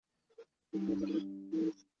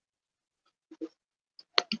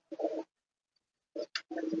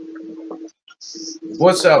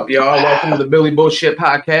What's up, y'all? Welcome to the Billy Bullshit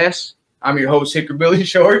Podcast. I'm your host, Hickerbilly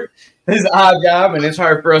Schort. This is OdDjOb, and it's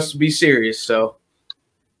hard for us to be serious. So,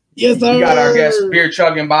 yes, sir. We got our guest,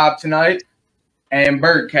 Chuggin Bob, tonight, and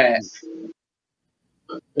BirdKatt.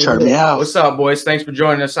 Turn me out. What's up, boys? Thanks for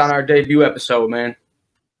joining us on our debut episode, man.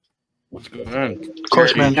 What's going on? Of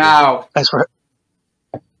course, man. Now, thanks for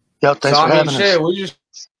having us. We just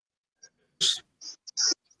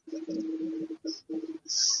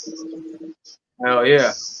hell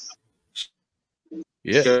yeah.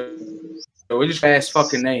 Yeah. So we just ask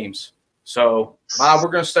fucking names. So, Bob,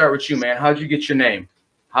 we're gonna start with you, man. How'd you get your name?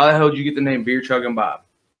 How the hell did you get the name Beer Chuggin Bob?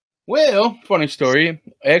 Well, funny story.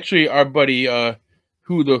 Actually, our buddy,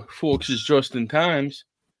 who the folks is Justin Times,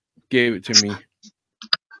 gave it to me.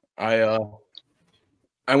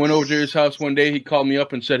 I went over to his house one day. He called me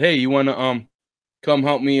up and said, "Hey, you want to come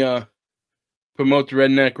help me promote the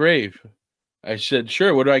Redneck Rave?" I said,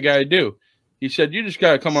 "Sure. What do I got to do?" He said, "You just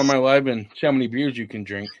got to come on my live and see how many beers you can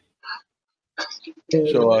drink."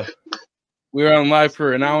 So we were on live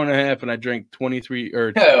for an hour and a half, and I drank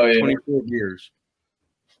 24 beers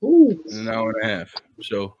in an hour and a half.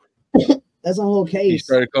 So that's a whole case. He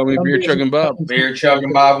started calling me Beer Chuggin Bob. Beer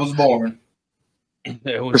Chuggin Bob was born.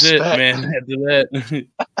 That was it, man. After that,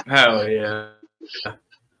 hell yeah,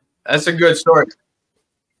 that's a good story.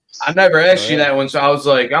 I never asked you that one, so I was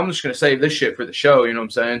like, I'm just gonna save this shit for the show. You know what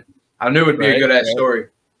I'm saying? I knew it'd be a good ass story.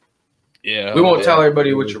 Yeah, we won't tell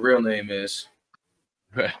everybody what your real name is.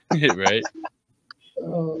 Right, right.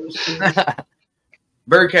 Oh shit.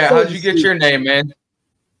 BirdKatt, how'd you get your name, man?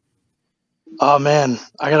 Oh man,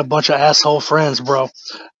 I got a bunch of asshole friends, bro.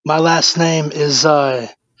 My last name is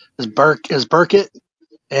BirdKatt,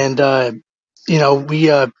 and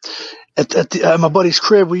we at my buddy's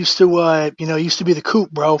crib, we used to used to be the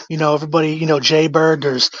coop, bro. Everybody, Jay Bird,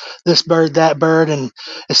 there's this bird, that bird, and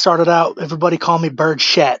it started out everybody called me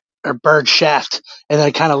Birdkshat or Birdshaft, and then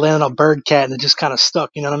I kind of landed on BirdKatt, and it just kind of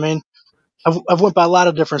stuck. You know what I mean? I've went by a lot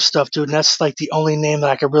of different stuff, dude, and that's like the only name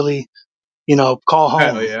that I could really, call home.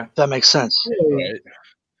 Hell yeah. If that makes sense. Right.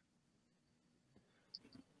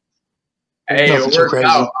 Hey, it works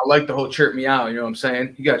out. I like the whole chirp me out. You know what I'm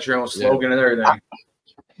saying? You got your own slogan and everything.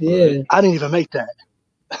 Yeah. I didn't even make that.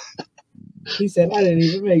 He said, I didn't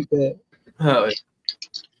even make that. Oh,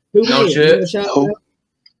 Who no made shit. it? No.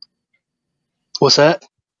 What's that?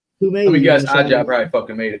 Who made I mean, it? you guys, OdDjOb probably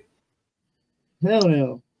fucking made it. Hell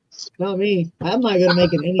no. Not me. I'm not good at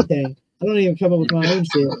making anything. I don't even come up with my own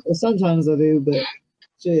shit. Well, sometimes I do, but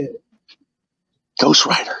shit. Ghost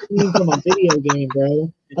Rider. I didn't from a video game,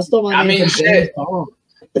 bro. I stole my name from shit. James Bond.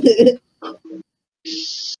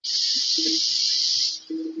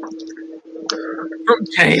 From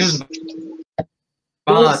James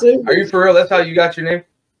Bond. Are you for real? That's how you got your name?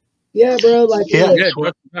 Yeah, bro. Like, yeah. Way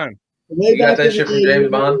You got back that in shit the from day,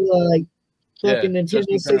 James Bond? Like, fucking Yeah, Nintendo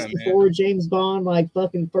just in time, 64, James Bond, like,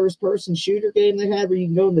 fucking first-person shooter game they had where you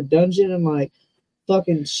can go in the dungeon and, like,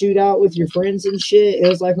 fucking shoot out with your friends and shit. It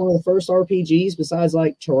was, like, one of the first RPGs besides,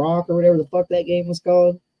 like, Turok or whatever the fuck that game was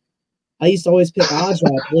called. I used to always pick OdDjOb,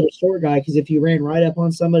 the little short guy, because if you ran right up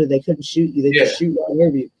on somebody, they couldn't shoot you. They just shoot right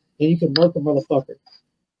over you. And you could murk a motherfucker.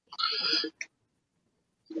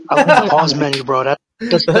 I like the pause menu, bro.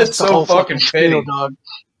 That's the so whole fucking spiel, petty. dog.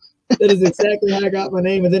 That is exactly how I got my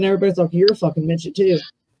name. And then everybody's like, you're a fucking midget, too.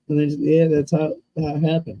 And then, yeah, that's how it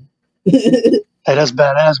happened. Hey, that's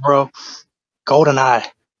badass, bro. GoldenEye.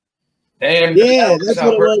 Damn. Yeah, that's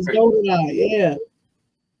what it was. GoldenEye, yeah.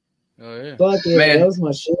 Oh, yeah. Fuck yeah, Man. that was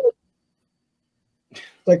my shit.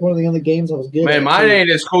 It's like one of the other games I was good at. Man, mine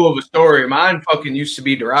ain't as cool of a story. Mine fucking used to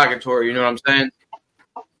be derogatory. You know what I'm saying?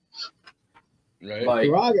 Right. Like,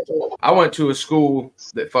 derogatory. I went to a school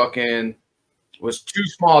that fucking was two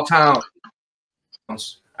small towns.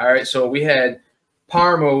 All right, so we had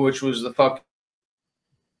Parma, which was the fucking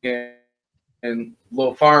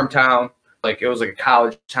little farm town. Like, it was like a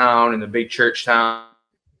college town and a big church town.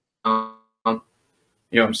 You know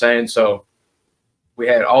what I'm saying? So we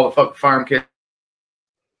had all the fucking farm kids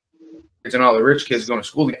and all the rich kids going to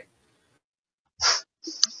school together.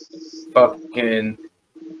 Fucking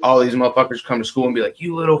all these motherfuckers come to school and be like,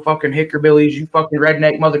 you little fucking hickerbillies, you fucking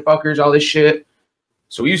redneck motherfuckers, all this shit.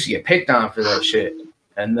 So we used to get picked on for that shit.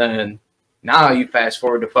 And then now you fast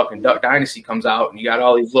forward to fucking Duck Dynasty comes out and you got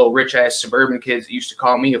all these little rich ass suburban kids that used to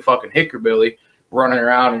call me a fucking hickerbilly running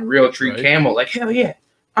around in real tree camel like, hell yeah,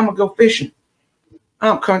 I'm gonna go fishing.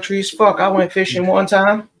 I'm country as fuck. I went fishing one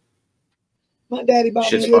time. My daddy bought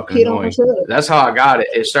Shit's me a fucking kid on my annoying. truck. That's how I got it.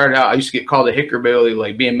 It started out, I used to get called a hickerbilly,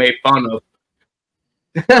 like being made fun of.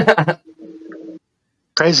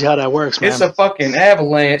 Crazy how that works, man. It's a fucking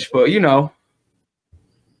avalanche, but you know.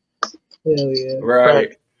 Hell yeah.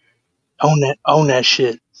 Right. Own that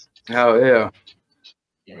shit. Hell yeah.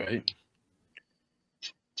 Right.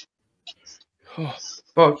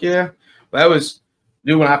 Fuck yeah. That was,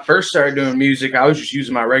 dude, when I first started doing music, I was just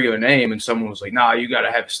using my regular name, and someone was like, nah, you got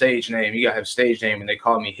to have a stage name. You got to have a stage name. And they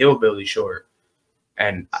called me Hillbilly Schort.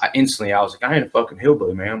 And I was like, I ain't a fucking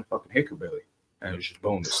hillbilly, man. I'm a fucking Hickerbilly. And it was just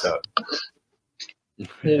boom, it stuck.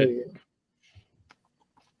 Hell yeah.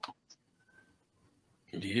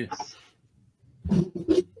 Yeah.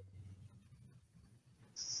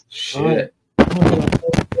 Shit.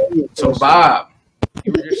 So, Bob,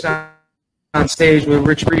 you were just on stage with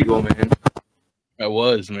Rich Regal, man. I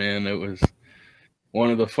was, man. It was one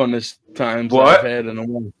of the funnest times What? I've had in a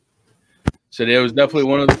while. So it was definitely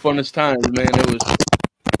one of the funnest times, man. It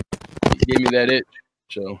gave me that itch.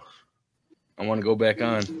 So I want to go back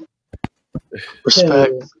on.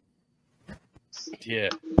 Respect. Yeah.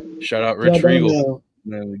 Shout out Rich Regal.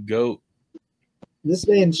 Man, the GOAT. This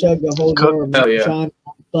man chugged a whole jar of moonshine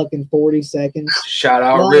in fucking 40 seconds. Shout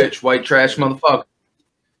out Rich, white trash motherfucker.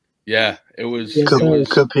 Yeah, it was. Yes,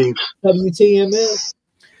 Good peeps. WTMS.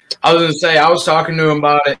 I was going to say, I was talking to him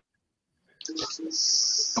about it,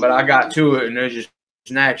 but I got to it, and it was just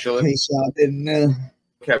naturally. Hey, shot didn't know.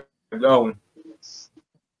 Kept going.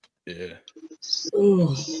 Yeah.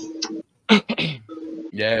 Ooh.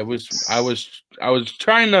 Yeah, it was. I was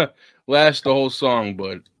trying to last the whole song,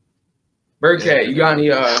 but BirdKatt, you got any?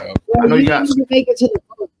 Bro, I know you got. didn't even make it to the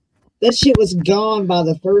chorus. That shit was gone by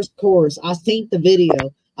the first chorus. I seen the video.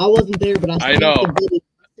 I wasn't there, but I seen the video.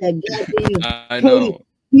 I said, goddamn, I Cody. know.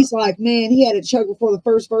 He's like, man, he had it chugged before the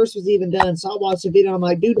first verse was even done. So I watched the video. I'm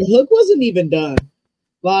like, dude, the hook wasn't even done.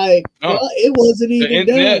 Like, it wasn't even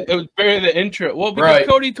done. Yeah, it was barely the intro. Well, because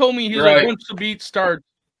Cody told me he's like, once the beat starts,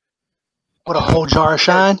 what a whole jar of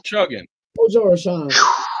shine. Chugging. Whole jar of shine. That's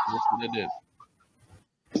what they did.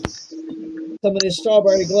 Some of this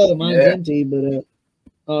strawberry glow, mine's empty, but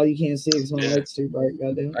oh, you can't see it because my light's too bright.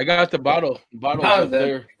 Goddamn. I got the bottle. Bottle's up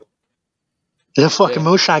there. That fucking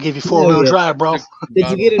moonshine gave you 4-wheel drive, bro. Did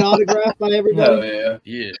you get an autograph by everybody? Hell yeah.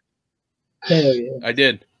 Yeah. Hell yeah. I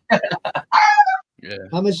did. Yeah.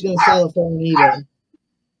 How much you gonna sell it for on eBay?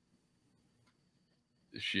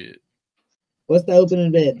 Shit. What's the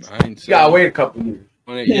opening bid? You gotta wait a couple years.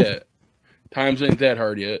 Yeah. Times ain't that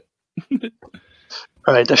hard yet.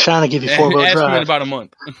 All right, the shine will give you 4-wheel Ask me in drive. about a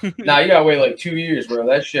month. Nah, you gotta wait like 2 years, bro.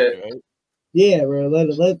 That shit. Right? Yeah, bro.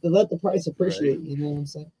 Let the price appreciate. Right. You know what I'm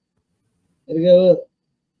saying? It'll go up.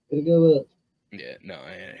 It'll go up. Yeah, no,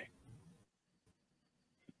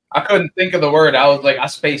 I couldn't think of the word. I was like, I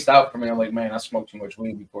spaced out for me. I'm like, man, I smoked too much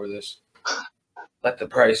weed before this. Let the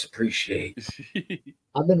price appreciate.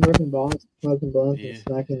 I've been ripping bonds, smoking blunts, and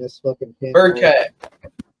smacking this fucking pin. BirdKatt.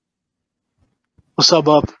 What's up,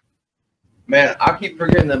 Bob? Man, I keep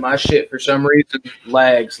forgetting that my shit, for some reason,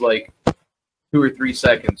 lags like 2 or 3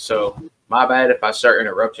 seconds. So, my bad if I start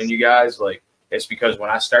interrupting you guys. Like, it's because when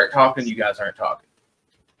I start talking, you guys aren't talking.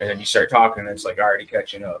 And then you start talking, and it's like already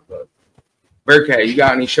catching up. But BirdKatt, you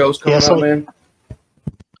got any shows coming up, man?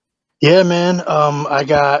 Yeah, man. I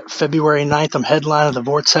got February 9th. I'm headlining the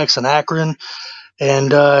Vortex in Akron.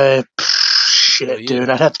 And shit, dude,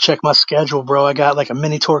 I'd have to check my schedule, bro. I got like a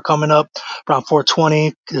mini tour coming up around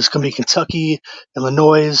 420. There's going to be Kentucky,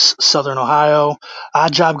 Illinois, Southern Ohio.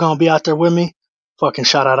 OdDjOb going to be out there with me. Fucking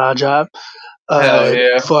shout out OdDjOb. Hell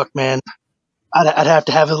yeah. Fuck, man. I'd have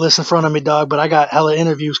to have a list in front of me, dog, but I got hella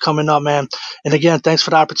interviews coming up, man. And again, thanks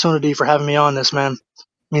for the opportunity for having me on this, man. It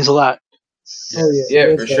means a lot. Oh,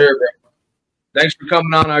 yeah, for sure, bro. Thanks for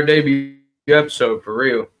coming on our debut episode, for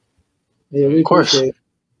real. Yeah, we of course. Appreciate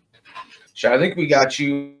it. I think we got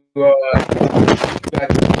you another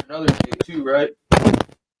day too, right?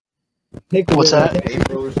 What's that?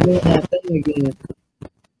 April or something. That thing again.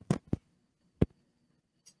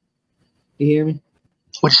 You hear me?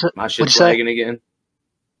 My shit's lagging again.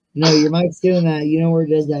 No, your mic's doing that. You know where it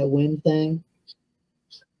does that wind thing?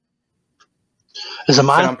 Is it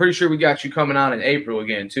mine? So I'm pretty sure we got you coming on in April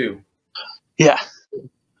again, too. Yeah.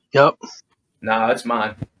 Yep. Nah, that's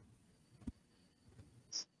mine.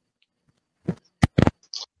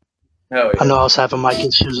 Hell yeah. I know I was having mic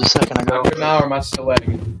issues a second ago. Now or am I still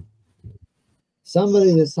lagging?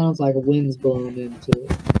 Somebody that sounds like a wind's blowing into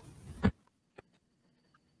it.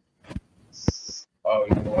 Oh,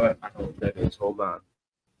 you know what? I know what that is. Hold on.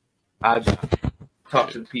 I'll just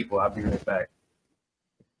talk to the people. I'll be right back.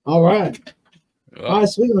 All right. All right,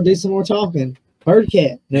 so we're going to do some more talking.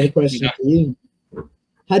 BirdKatt, another question for you.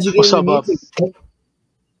 How'd you get into music?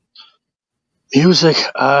 Music?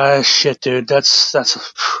 Shit, dude. That's a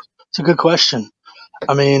good question.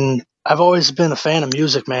 I mean, I've always been a fan of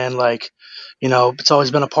music, man. Like, you know, it's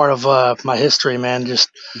always been a part of my history, man. Just,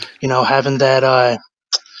 you know, having that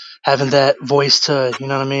voice to, you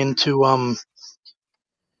know what I mean, to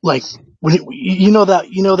like when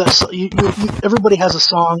everybody has a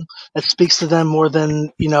song that speaks to them more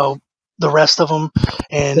than the rest of them,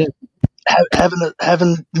 and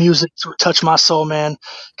having music touch my soul, man,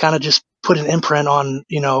 kind of just put an imprint on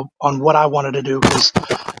on what I wanted to do, because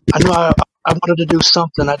I knew I wanted to do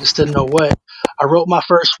something, I just didn't know what. I wrote my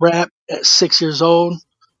first rap at 6 years old.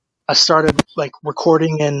 I started like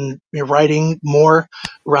recording and writing more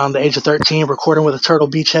around the age of 13, recording with a Turtle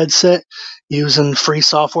Beach headset, using free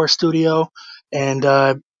software studio, and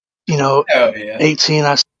you know, Hell yeah. 18,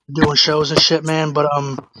 I started doing shows and shit, man. But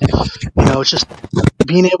it's just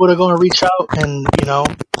being able to go and reach out and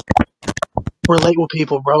relate with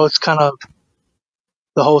people, bro. It's kind of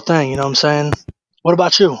the whole thing, you know what I'm saying? What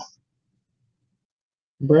about you?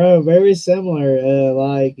 Bro, very similar.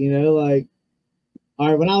 Like, all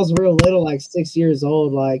right, when I was real little, like 6 years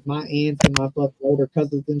old, like my aunts and my fucking older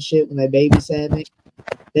cousins and shit, when they babysat me,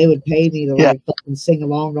 they would pay me to like fucking sing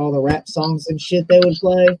along to all the rap songs and shit they would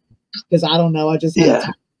play. Because I don't know, I just had a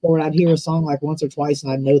time for it. I'd hear a song like once or twice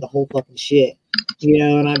and I'd know the whole fucking shit,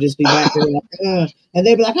 and I'd just be back there like, and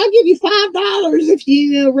they'd be like, I'll give you $5 if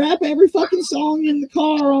you rap every fucking song in the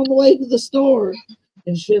car on the way to the store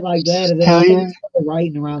and shit like that. And then I started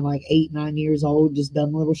writing around like 8, 9 years old, just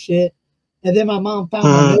dumb little shit. And then my mom found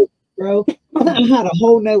my notebook, bro. I had a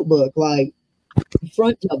whole notebook, like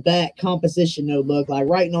front to back composition notebook, like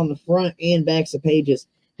writing on the front and backs of pages.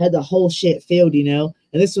 Had the whole shit filled, And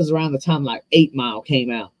this was around the time like 8 Mile came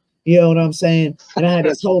out. You know what I'm saying? And I had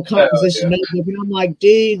this whole composition notebook, and I'm like,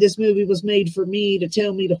 dude, this movie was made for me to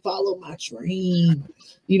tell me to follow my dream.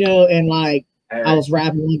 And like I was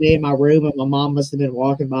rapping one day in my room, and my mom must have been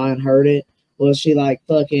walking by and heard it. Well, she like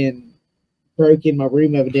fucking broke in my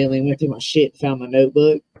room evidently and went through my shit and found my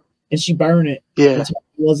notebook, and she burned it. Yeah. I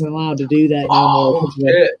wasn't allowed to do that no more.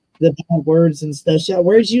 The bad words and stuff. She like,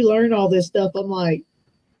 where'd you learn all this stuff? I'm like,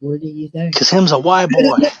 where do you think? Because him's a white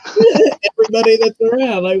boy. Everybody that's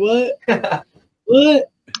around, like, what?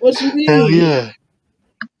 What you mean? Hell yeah.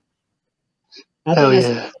 Hell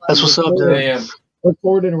yeah. That's what's up, dude.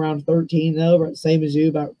 Recorded around 13, though, same as you,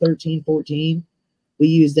 about 13, 14. We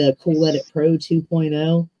used a Cool Edit Pro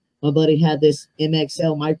 2.0. My buddy had this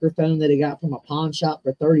MXL microphone that he got from a pawn shop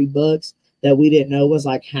for $30 that we didn't know was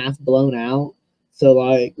like half blown out. So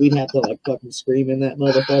like we'd have to like fucking scream in that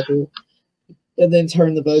motherfucker and then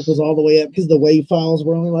turn the vocals all the way up because the wave files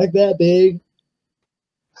were only like that big.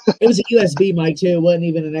 It was a USB mic too. It wasn't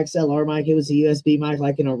even an XLR mic. It was a USB mic,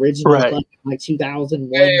 like an original fucking, like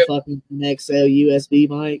 2001 fucking MXL USB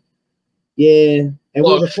mic. Yeah. And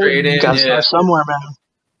we recorded somewhere, man.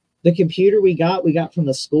 The computer we got from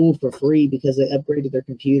the school for free because they upgraded their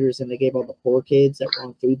computers and they gave all the poor kids that were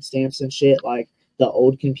on food stamps and shit, like the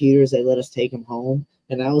old computers, they let us take them home.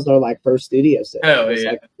 And that was our like first studio set. Hell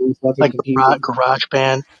yeah. Like garage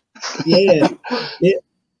band. Yeah. It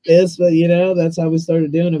is, but that's how we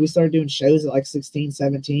started doing it. We started doing shows at like 16,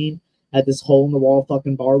 17 at this hole in the wall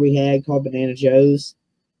fucking bar we had called Banana Joe's.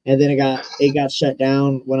 And then it got shut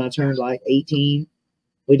down when I turned like 18.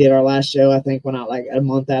 We did our last show, I think, when like a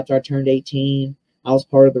month after I turned 18. I was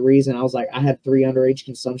part of the reason. I was like, I had 3 underage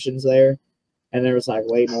consumptions there, and there was like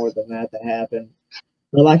way more than that happened.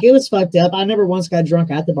 But like, it was fucked up. I never once got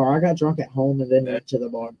drunk at the bar. I got drunk at home and then went to the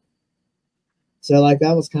bar. So like,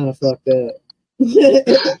 that was kind of fucked up.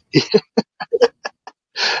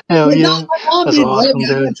 Hell yeah, that's awesome,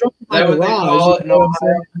 dude. That what they call it in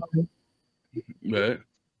Ohio?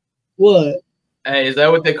 What? Hey, is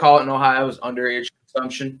that what they call it in Ohio? Is underage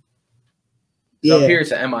consumption? So Yeah. here it's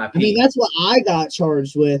an MIP. I mean, that's what I got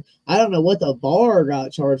charged with. I don't know what the bar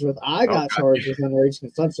got charged with. I got charged with underage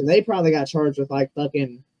consumption. They probably got charged with like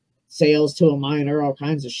fucking sales to a minor, all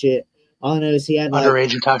kinds of shit. All I know is he had like,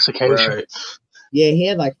 underage intoxication. Right. Yeah, he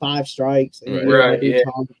had like 5 strikes. And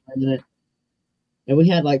And we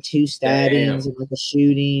had like 2 stabbings and like a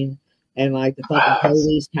shooting. And like the fucking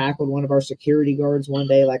police tackled one of our security guards one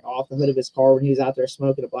day, like off the hood of his car when he was out there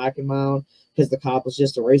smoking a Black and Mild, because the cop was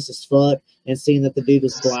just a racist fuck and seeing that the dude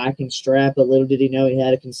was black and strapped. But little did he know he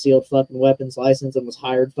had a concealed fucking weapons license and was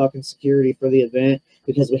hired fucking security for the event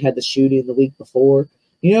because we had the shooting the week before.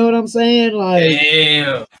 You know what I'm saying? Like,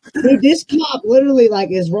 damn. Dude, this cop literally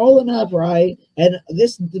like is rolling up, right? And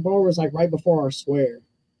the bar was like right before our square.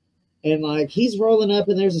 And like he's rolling up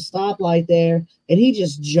and there's a stoplight there and he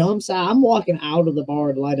just jumps out. I'm walking out of the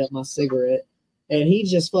bar to light up my cigarette and he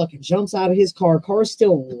just fucking jumps out of his car. Car's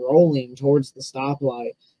still rolling towards the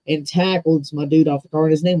stoplight. and tackled my dude off the car.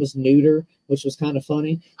 And his name was Neuter, which was kind of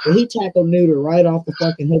funny. But he tackled Neuter right off the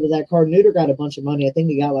fucking hood of that car. Neuter got a bunch of money. I think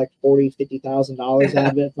he got like $50,000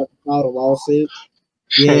 out of it. Fucking filed a lawsuit.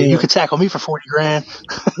 Yeah, you could tackle me for 40 grand.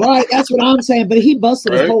 Right, that's what I'm saying. But he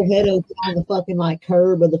busted his whole head open on the fucking like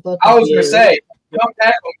curb of the fucking. I was gonna say, don't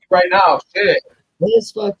tackle me right now. Shit.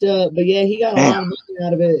 It's fucked up, but yeah, he got a lot of money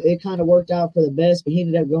out of it. It kind of worked out for the best, but he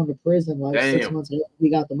ended up going to prison like 6 months after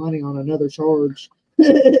he got the money on another charge.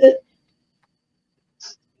 Yeah.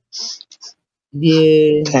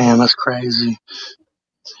 Damn, that's crazy.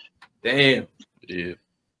 Damn. Yeah.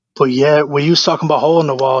 But yeah, when you was talking about hole in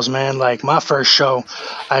the walls, man, like my first show,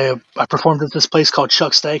 I performed at this place called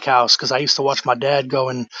Chuck Steakhouse because I used to watch my dad go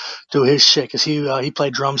and do his shit because he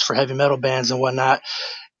played drums for heavy metal bands and whatnot.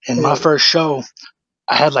 And my first show,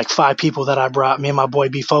 I had like 5 people that I brought, me and my boy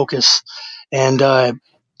B Focus. And I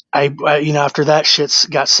you know, after that shit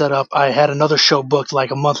got set up, I had another show booked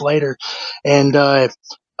like a month later. And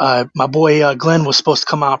my boy Glenn was supposed to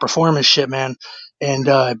come out and perform his shit, man. And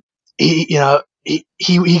he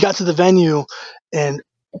got to the venue and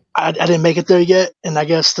I didn't make it there yet, and I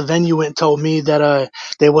guess the venue went and told me that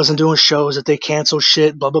they wasn't doing shows, that they canceled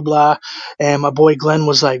shit, blah blah blah. And my boy Glenn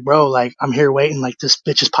was like, "Bro, like I'm here waiting, like this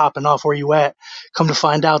bitch is popping off. Where you at?" Come to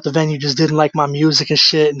find out, the venue just didn't like my music and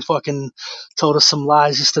shit, and fucking told us some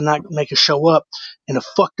lies just to not make us show up. And the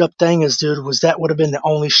fucked up thing is, dude, was that would have been the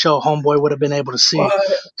only show Homeboy would have been able to see,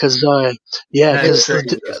 because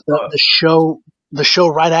the show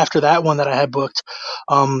right after that one that I had booked,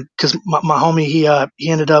 because my homie he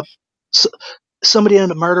ended up somebody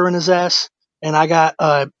ended up murdering his ass, and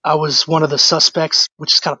I was one of the suspects,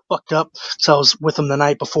 which is kind of fucked up. So I was with him the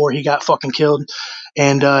night before he got fucking killed,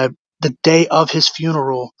 and the day of his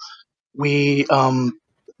funeral, we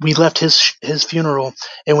left his funeral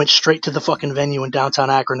and went straight to the fucking venue in downtown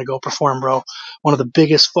Akron to go perform, bro. One of the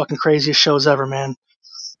biggest fucking craziest shows ever, man.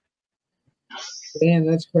 Damn,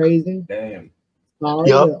 that's crazy. Damn.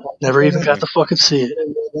 Yup, never even got to fucking see it.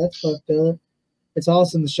 That's fucked up. It's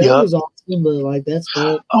awesome. The show was awesome, but like that's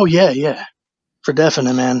fucked. Oh yeah, for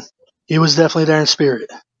definite, man. He was definitely there in spirit.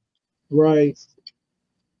 Right.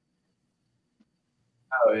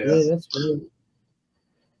 Oh yeah. Yeah, that's weird.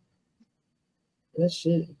 That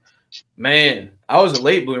shit. Man, I was a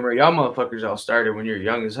late bloomer. Y'all motherfuckers all started when you were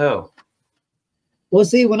young as hell. Well,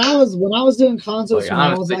 see, when I was doing concerts Like, when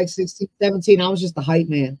I was like 16, 17, I was just the hype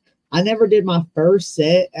man. I never did my first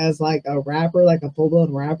set as like a rapper, like a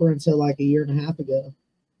full-blown rapper, until like a year and a half ago.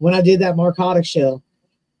 When I did that Narcotic show,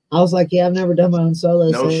 I was like, yeah, I've never done my own solo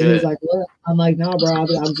set. He was like, what? I'm like, nah, bro,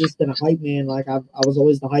 I've just been a hype man. Like, I was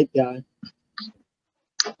always the hype guy.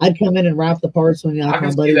 I'd come in and rap the parts when like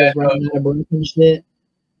my buddy was running out of breath and shit.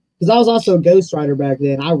 Because I was also a ghostwriter back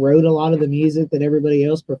then. I wrote a lot of the music that everybody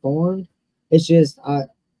else performed. It's just I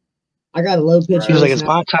got a low pitch. He was like, it's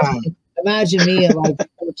my time. Imagine me at like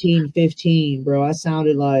 14, 15, bro. I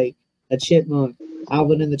sounded like a chipmunk.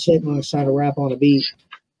 Alvin and the Chipmunks trying to rap on a beat.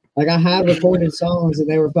 Like, I had recorded songs and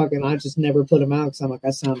they were fucking, I just never put them out because I'm like,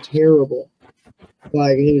 I sound terrible.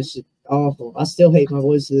 Like, it was just awful. I still hate my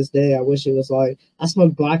voice to this day. I wish it was like, I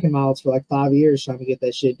smoked Black and Milds for like 5 years trying to get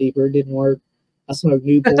that shit deeper. It didn't work. I smoked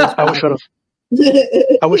Newports.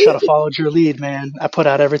 I wish I'd have followed your lead, man. I put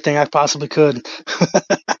out everything I possibly could.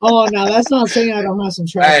 Oh, no, that's not saying I don't have some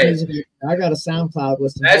trash music. I got a SoundCloud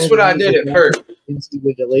with some. That's what I did at first.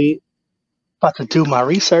 Would delete. About to do my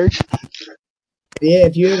research. Yeah,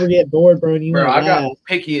 if you ever get bored, bro, and you Bro, I got laugh.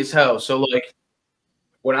 picky as hell. So, like,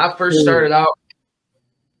 when I first started out,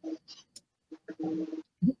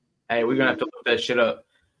 hey, we're going to have to look that shit up.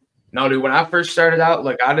 No, dude, when I first started out,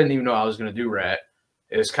 like, I didn't even know I was going to do rap.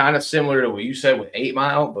 It was kind of similar to what you said with 8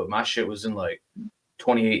 Mile, but my shit was in, like,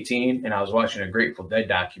 2018, and I was watching a Grateful Dead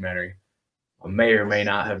documentary. I may or may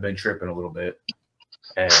not have been tripping a little bit.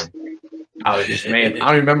 And I was just, man, I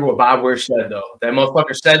don't even remember what Bob Ware said, though. That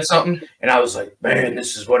motherfucker said something, and I was like, man,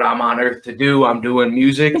 this is what I'm on earth to do. I'm doing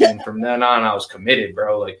music. And from then on, I was committed,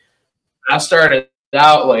 bro. Like, I started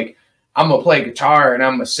out, like, I'm going to play guitar and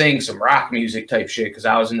I'm going to sing some rock music type shit because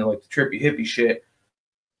I was into, like, the trippy hippie shit.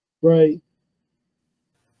 Right.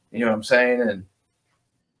 You know what I'm saying? And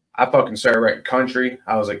I fucking started writing country.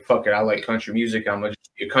 I was like, fuck it, I like country music. I'm going to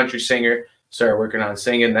be a country singer. Started working on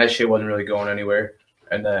singing. That shit wasn't really going anywhere.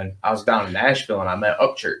 And then I was down in Nashville and I met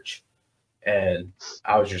Upchurch. And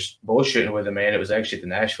I was just bullshitting with him, man. It was actually at the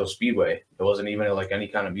Nashville Speedway. It wasn't even at, like, any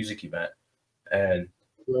kind of music event. And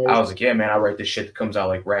I was like, yeah, man, I write this shit that comes out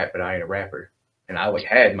like rap, but I ain't a rapper. And I, like,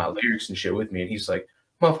 had my lyrics and shit with me. And he's like,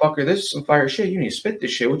 motherfucker, this is some fire shit. You need to spit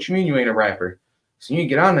this shit. What you mean you ain't a rapper? So you need to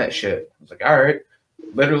get on that shit. I was like, all right.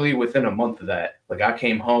 Literally within a month of that, like, I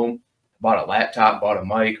came home, bought a laptop, bought a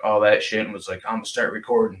mic, all that shit, and was like, I'm gonna start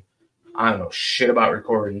recording. I don't know shit about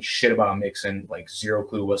recording, shit about mixing, like zero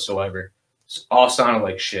clue whatsoever. It all sounded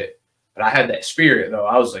like shit. But I had that spirit though.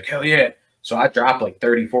 I was like, hell yeah. So I dropped like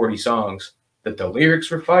 30, 40 songs that the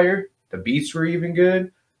lyrics were fire, the beats were even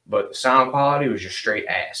good, but the sound quality was just straight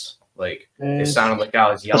ass. Like it sounded like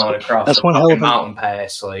I was yelling across the fucking mountain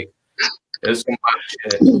pass. Like it was some wild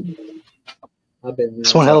shit. I've been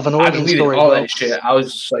That's one hell of an origin story. All that shit. I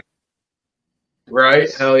was just like,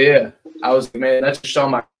 right? Hell yeah. I was, man, that's just all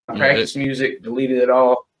my practice music, deleted it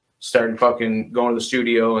all, started fucking going to the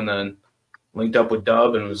studio, and then linked up with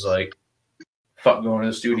Dub and was like, fuck going to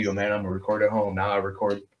the studio, man. I'm going to record at home. Now I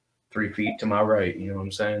record 3 feet to my right. You know what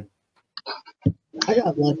I'm saying? I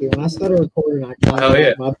got lucky. When I started recording, I kind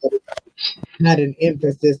of my buddy had an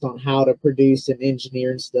emphasis on how to produce and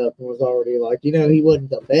engineer and stuff, and was already like, you know, he wasn't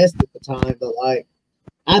the best at the time, but like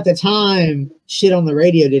at the time, shit on the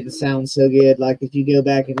radio didn't sound so good. Like if you go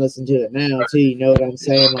back and listen to it now, too, you know what I'm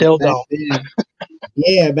saying? Like, still don't.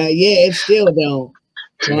 Yeah, but yeah, it still don't.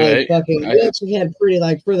 Like fucking, we actually had pretty,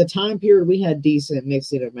 like, for the time period, we had decent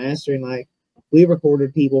mixing and mastering. Like we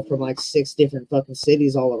recorded people from like 6 different fucking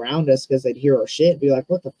cities all around us because they'd hear our shit and be like,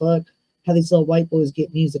 what the fuck? How these little white boys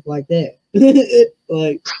get music like that?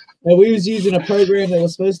 Like, and we was using a program that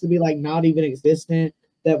was supposed to be like not even existent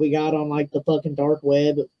that we got on like the fucking dark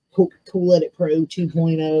web, Cool Edit Pro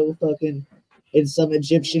 2.0, fucking, in some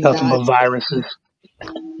Egyptian guy. Viruses.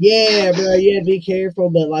 Yeah, bro. Yeah, be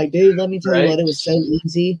careful. But like, dude, let me tell you what, it was so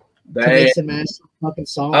easy to mix and master fucking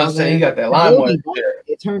song. I was saying, you got that line.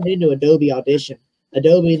 It turned into Adobe Audition.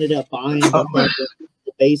 Adobe ended up buying the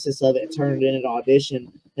basis of it and turned it into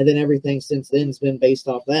Audition, and then everything since then has been based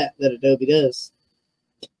off that Adobe does.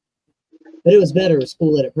 But it was better with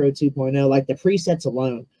Cool Edit Pro 2.0. Like the presets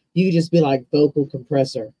alone, you could just be like vocal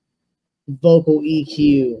compressor, vocal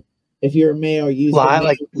EQ. If you're a male, use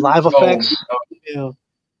live effects. You know,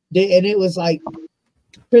 and it was like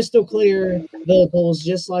crystal clear vocals,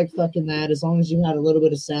 just like fucking that. As long as you had a little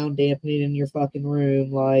bit of sound dampening in your fucking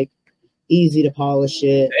room, like easy to polish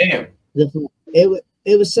it. Damn.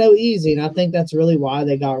 It was so easy, and I think that's really why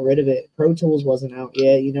they got rid of it. Pro Tools wasn't out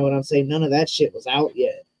yet. You know what I'm saying? None of that shit was out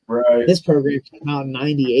yet. Right. This program came out in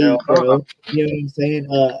 '98, bro. You know what I'm saying?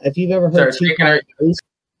 If you've ever heard Tupac Ghost,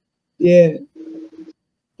 yeah.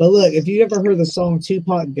 But look, if you ever heard the song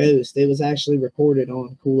Tupac Ghost, it was actually recorded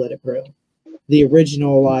on Cool Edit Pro. The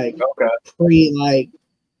original, like,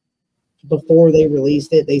 before they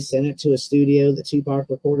released it, they sent it to a studio that Tupac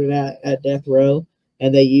recorded at Death Row,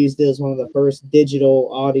 and they used it as one of the first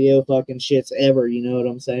digital audio fucking shits ever. You know what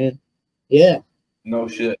I'm saying? Yeah. No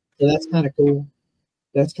shit. So that's kind of cool.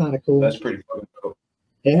 That's kind of cool. That's pretty fucking cool.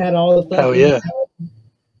 They had all the fucking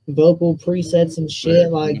vocal presets and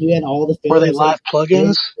shit. Like you had all the. Were they live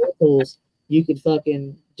plugins? You could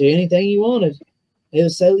fucking do anything you wanted. It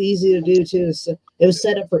was so easy to do too. It was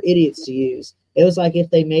set up for idiots to use. It was like if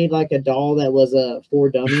they made like a doll that was for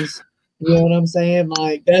dummies. You know what I'm saying?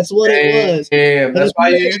 Like that's what it was. Damn, that's why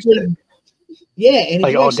you used it. Yeah, and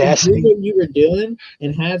like if you Audacity. knew what you were doing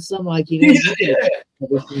and had some, like, you know, you could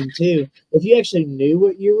everything too. If you actually knew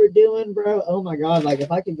what you were doing, bro, oh my god, like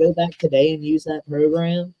if I could go back today and use that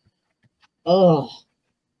program, oh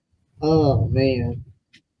man,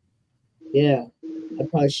 yeah, I'd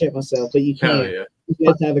probably shit myself. But you can't. Yeah. You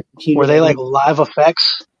have to have a computer. Were they like live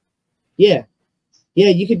effects? Yeah,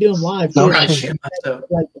 you could do them live. No,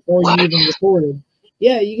 like before you even recorded.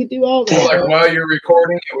 Yeah, you could do all that. So like while you're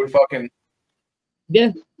recording, it would fucking.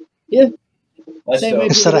 Yeah.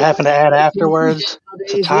 Instead of having to add afterwards,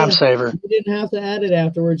 it's a time saver. You didn't have to add it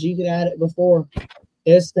afterwards. You could add it before.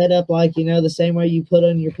 It's set up like, you know, the same way you put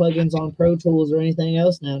in your plugins on Pro Tools or anything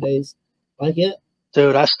else nowadays. Like it.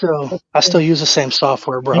 Dude, I still use the same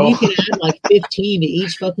software, bro. And you can add like 15 to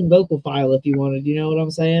each fucking vocal file if you wanted. You know what I'm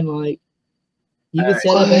saying? like you could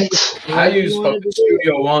set up everything. I use fucking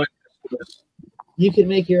Studio One. You can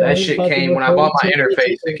make your that own shit came when I bought my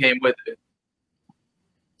interface. It came with it.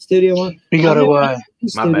 Studio One. We go to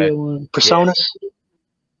Studio One. Personas. Yeah.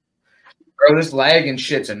 Bro, this lag and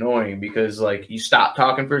shit's annoying because like you stop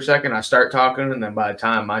talking for a second, I start talking, and then by the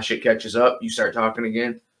time my shit catches up, you start talking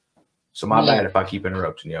again. So my bad if I keep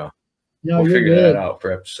interrupting y'all. No, we'll figure that out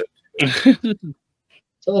for episode 2.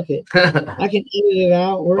 Fuck it. I can edit it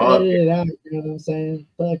out. We're editing it out. You know what I'm saying?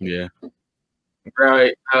 Fuck yeah. It.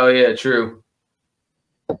 Right. Oh yeah, true.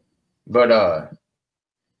 But no,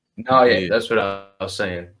 yeah, that's what I was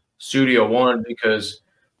saying. Studio One, because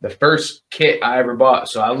the first kit I ever bought,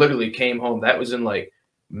 so I literally came home. That was in like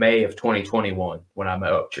May of 2021 when I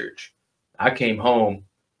met up church. I came home,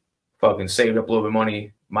 fucking saved up a little bit of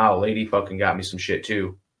money. My old lady fucking got me some shit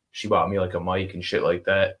too. She bought me like a mic and shit like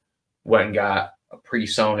that. Went and got a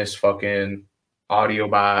PreSonus fucking audio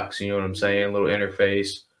box. You know what I'm saying? Little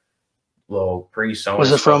interface. Little PreSonus.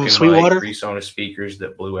 Was it from Sweetwater? PreSonus speakers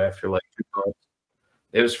that blew after like 2 months.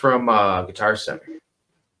 It was from Guitar Center.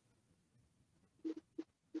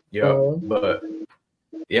 Yeah, but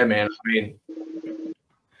yeah, man. I mean,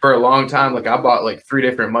 for a long time, like I bought like 3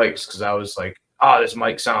 different mics because I was like, oh, this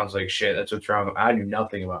mic sounds like shit. That's what's wrong. I knew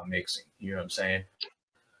nothing about mixing. You know what I'm saying?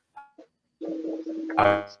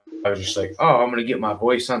 I was just like, oh, I'm gonna get my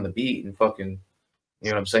voice on the beat and fucking, you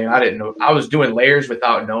know what I'm saying? I didn't know. I was doing layers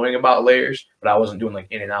without knowing about layers, but I wasn't doing like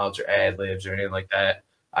in and outs or ad libs or anything like that.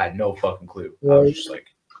 I had no fucking clue. I was just like,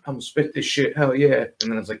 I'm gonna spit this shit, hell yeah.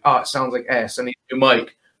 And then it's like, oh, it sounds like ass. I need a new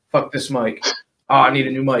mic. Fuck this mic. Oh, I need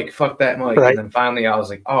a new mic. Fuck that mic. Right. And then finally I was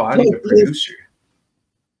like, oh, I need a producer.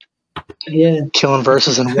 Yeah. Killing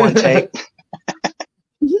verses in one take.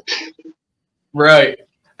 Right.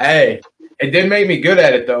 Hey, it did make me good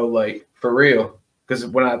at it though, like for real. Because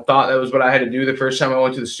when I thought that was what I had to do the first time I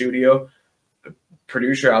went to the studio, the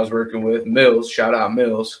producer I was working with, Mills, shout out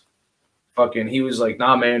Mills, fucking, he was like,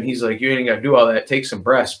 nah, man. He's like, you ain't got to do all that. Take some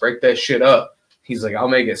breaths. Break that shit up. He's like, I'll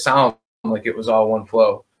make it sound like it was all one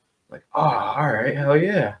flow. Like, oh, all right. Hell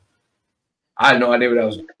yeah. I had no idea what I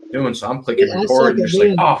was doing, so I'm clicking record and just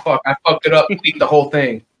like, oh, fuck. I fucked it up. Delete the whole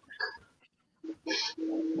thing.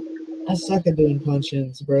 I suck at doing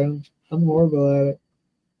punch-ins, bro. I'm horrible at it.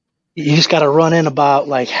 You just got to run in about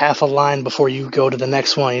like half a line before you go to the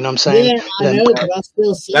next one. You know what I'm saying? Yeah, I know, but I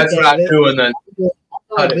still suck That's what I do, and then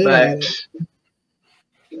cut it back.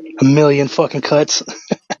 A million fucking cuts.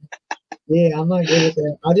 Yeah, I'm not good at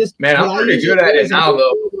that. Man, I'm pretty good at it now,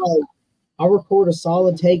 though. I'll record a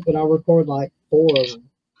solid take, but I'll record like 4 of them.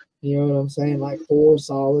 You know what I'm saying? Like 4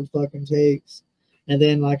 solid fucking takes. And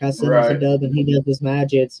then, like, I send it to Dub, and he does this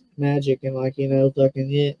magic, and, like, you know,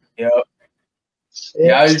 fucking it. Yep.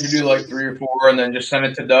 Yeah, I usually do like 3 or 4 and then just send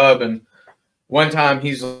it to Dub. And one time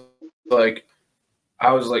he's like,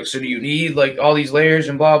 I was like, so do you need like all these layers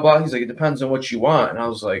and blah, blah? He's like, it depends on what you want. And I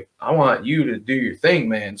was like, I want you to do your thing,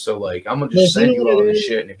 man. So like, I'm going to just send you all this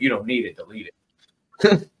shit. And if you don't need it, delete it.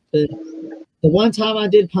 The one time I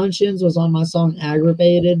did punch-ins was on my song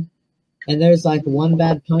Aggravated. And there's like one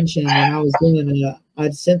bad punch-in and I was doing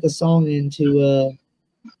I'd sent the song into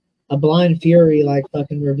a Blind Fury like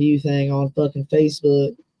fucking review thing on fucking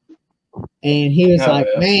Facebook, and he was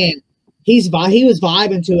man, he was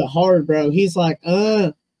vibing to it hard, bro. He's like,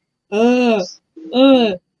 and then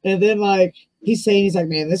like he's like,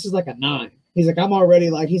 man, this is like a 9. He's like, I'm already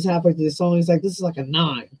like, he's halfway through the song. He's like, this is like a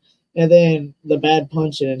 9, and then the bad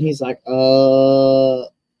punch in, and he's like, hold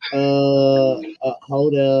up,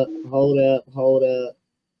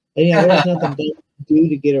 and yeah, there was nothing to do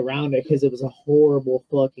to get around it because it was a horrible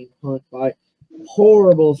fucking punch, like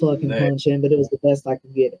horrible fucking punch in, but it was the best I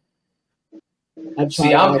could get it.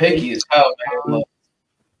 See, I'm picky as hell, man.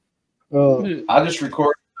 I just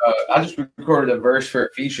recorded a verse for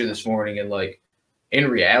a feature this morning, and like in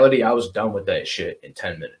reality, I was done with that shit in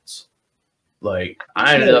 10 minutes. Like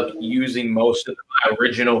I ended up using most of my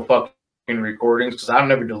original fucking recordings because I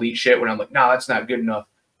don't ever delete shit when I'm like, nah, that's not good enough.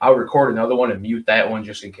 I'll record another one and mute that one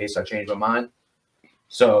just in case I change my mind.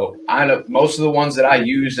 So I know most of the ones that I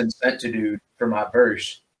used and sent to dude for my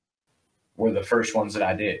verse were the first ones that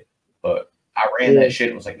I did. But I ran that shit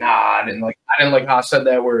and was like, nah, I didn't like how I said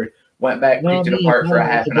that word. Went back, picked it apart for a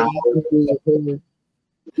half an hour.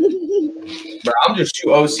 But I'm just too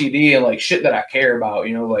OCD and like shit that I care about,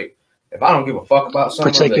 you know, like if I don't give a fuck about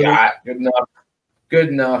something, I'm like, all right, good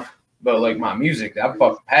enough. But like my music, I'm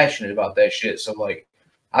fucking passionate about that shit. So like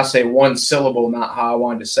I say one syllable, not how I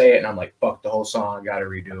wanted to say it, and I'm like, fuck the whole song, I gotta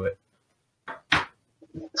redo it. I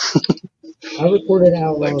recorded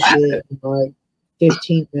Outlaw shit in like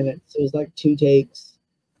 15 minutes. It was like 2 takes,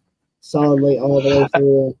 solidly all the way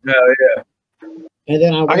through. Oh yeah. And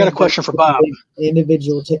then I got a question for Bob.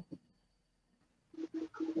 Individual.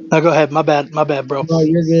 No, go ahead. My bad, bro. No,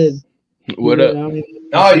 you're good. What up?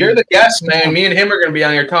 No, you're the guest, man. Me and him are gonna be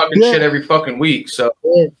on here talking shit every fucking week. So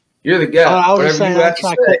you're the guest. I was just saying, I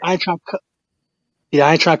ain't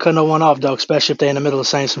trying to cut no one off, dog. Especially if they're in the middle of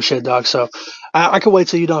saying some shit, dog. So I could wait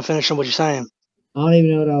till you done finishing what you're saying. I don't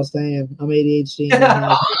even know what I was saying. I'm ADHD.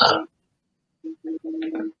 I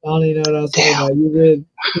don't even know what I was saying. About. You good?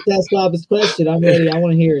 Get that stop his question. I'm ready. I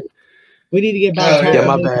want to hear it. We need to get back. Yeah,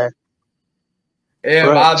 my bad. Yeah,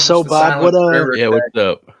 right. So Bob, what's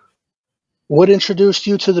up? What introduced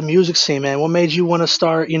you to the music scene, man? What made you want to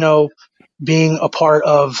start, you know, being a part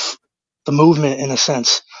of the movement in a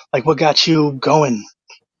sense? Like what got you going?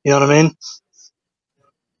 You know what I mean?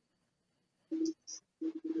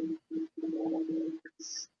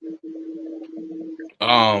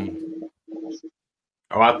 Oh,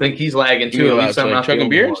 I think he's lagging you too. mean At least I'm like not the chugging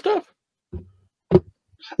only beer one. and stuff?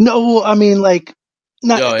 No, I mean like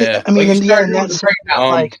not. Oh, yeah. I mean, Like, in you the started end, doing that's the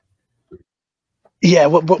breakdown. like, yeah.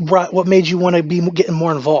 What made you want to be getting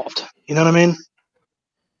more involved? You know what I mean?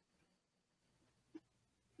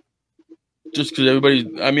 Just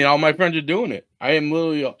because all my friends are doing it. I am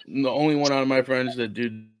literally the only one out of my friends that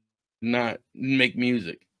do not make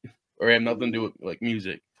music or have nothing to do with like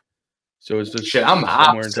music. So it's just Shit, I'm the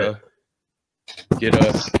somewhere opposite. to get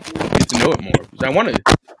to know it more because I want to.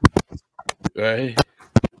 Right?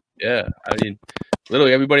 Yeah, I mean,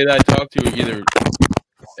 literally everybody that I talk to either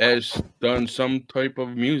has done some type of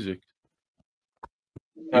music.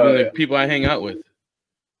 Even the people I hang out with,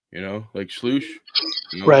 like Sloosh,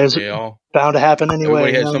 Right. It's they all. bound to happen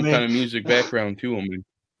anyway. Everybody You has know some what I mean? kind of music background to them.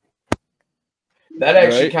 That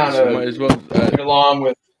actually Right? kind So of might as well along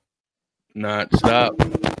with not stop.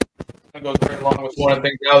 goes right along with one of the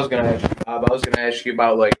things I was going to ask you, Bob. I was going to ask you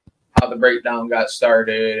about like how the breakdown got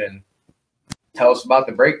started and tell us about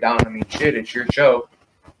the breakdown. I mean, shit, it's your show.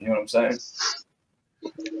 You know what I'm saying?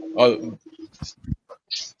 Oh,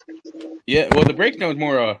 yeah. Well, the breakdown is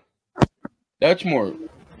more. That's more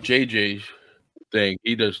JJ's thing.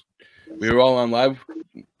 He does. We were all on live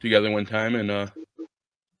together one time, and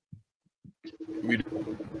we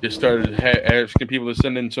just started asking people to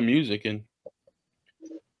send in some music, and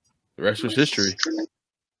the rest was history.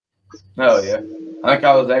 Oh yeah, I think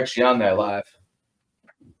I was actually on that live.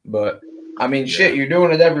 But I mean, shit, you're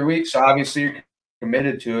doing it every week, so obviously you're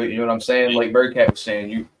committed to it. You know what I'm saying? Like BirdKatt was saying,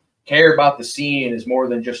 you care about the scene is more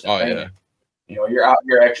than just a thing. Yeah. You know, you're out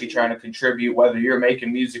here actually trying to contribute, whether you're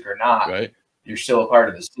making music or not. Right. You're still a part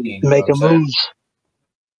of the scene. Making moves,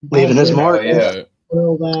 leaving his mark. Yeah.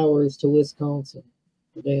 12 hours to Wisconsin.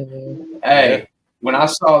 Damn man. Hey, when I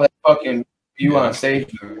saw that fucking you on stage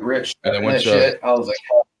with Rich and that shit, I was like,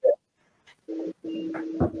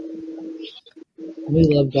 we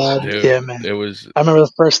love Bob. Dude, yeah, man. It was. I remember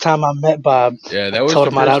the first time I met Bob. Yeah, that was told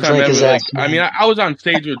the him I'd first time outdrink ever. his Like, ass. I mean, I was on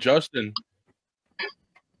stage with Justin.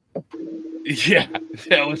 Yeah,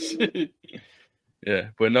 that was. Yeah,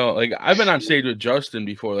 but no, like I've been on stage with Justin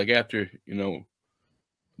before, like after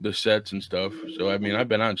the sets and stuff. So I mean, I've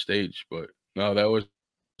been on stage, but no, that was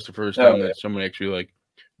the first time that someone actually like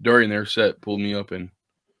during their set pulled me up and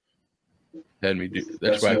had me do.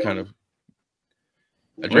 That's why I kind of.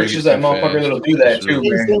 Rich is that motherfucker that'll do that too,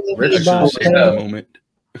 man. Rich is that moment.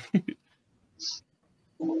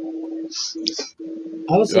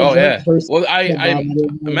 I was so Well, I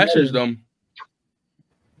messaged them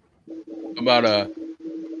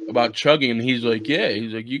about chugging, and he's like,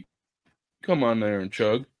 you come on there and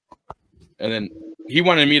chug. And then he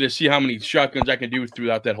wanted me to see how many shotguns I can do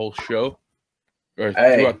throughout that whole show or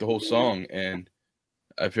throughout the whole song, and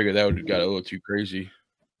I figured that would have got a little too crazy.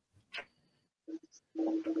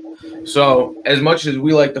 So, as much as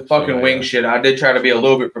we like the fucking wing shit, I did try to be a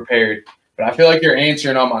little bit prepared. But I feel like you're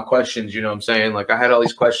answering all my questions, you know what I'm saying? Like, I had all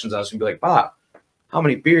these questions. I was going to be like, Bob, how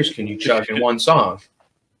many beers can you chug in one song?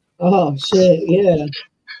 Oh, shit, yeah.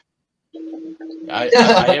 I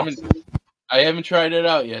haven't tried it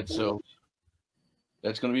out yet, so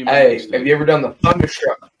that's going to be my next thing. Have you ever done the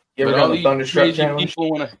Thunderstruck? You ever done the Thunderstruck challenge?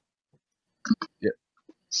 People want to... Yeah.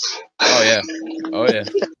 Oh, yeah. Oh, yeah.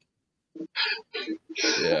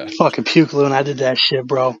 Yeah. Fucking puke when I did that shit,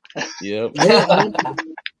 bro. Yep.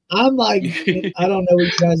 I'm like, I don't know what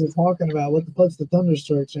you guys are talking about. What the fuck's the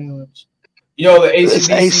Thunderstruck challenge? You know the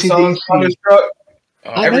AC/DC song Thunderstruck?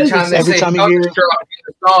 Every time they say Thunderstruck in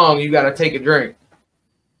the song, you got to take a drink.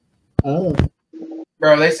 Oh.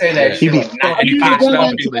 Bro, they say that shit like 95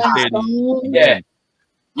 times. Yeah.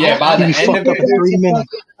 Yeah, by the end of it, 3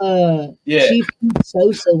 minutes. Chief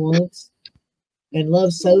Sosa once. And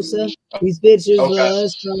Love Sosa. These bitches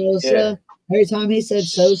love Sosa. Yeah. Every time he said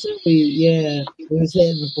Sosa, we was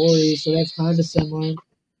hitting the 40s, so that's kind of similar.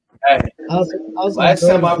 Hey, I was last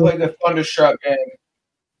time I played the Thunderstruck game,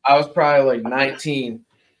 I was probably like 19,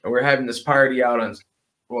 and we're having this party out on.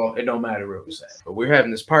 Well, it don't matter where it was at, but we're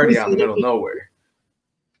having this party out in the middle of nowhere,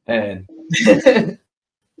 and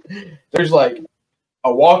there's like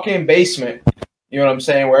a walk-in basement. You know what I'm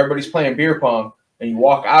saying? Where everybody's playing beer pong. And you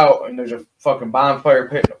walk out, and there's a fucking bonfire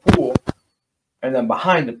pit in the pool. And then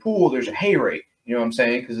behind the pool, there's a hay rake. You know what I'm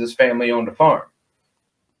saying? Because this family owned a farm.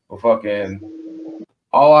 Well, fucking,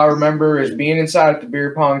 all I remember is being inside at the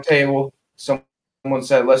beer pong table. Someone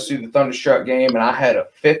said, let's do the Thunderstruck game. And I had a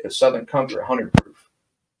fifth of Southern Comfort 100 proof.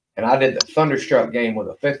 And I did the Thunderstruck game with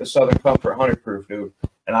a fifth of Southern Comfort 100 proof, dude.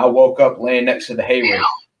 And I woke up laying next to the hay rake.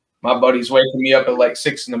 My buddy's waking me up at like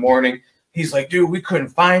 6 in the morning. He's like, dude, we couldn't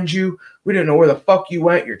find you. We didn't know where the fuck you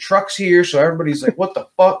went. Your truck's here. So everybody's like, what the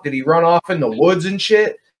fuck? Did he run off in the woods and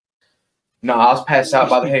shit? No, I was passed out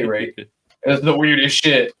by the hay rake. It was the weirdest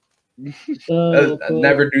shit. I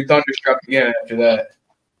never do Thunderstruck again after that.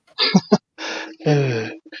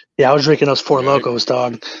 Yeah, I was drinking those Four Locos,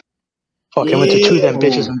 dog. Fucking went to 2 of them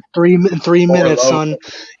bitches in 3 minutes, son.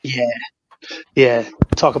 Yeah.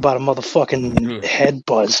 Talk about a motherfucking head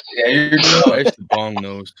buzz. Yeah, you're it's the bong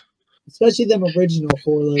nosed. Especially them original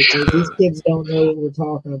Four Locos. These kids don't know what we're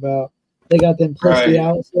talking about. They got them pussy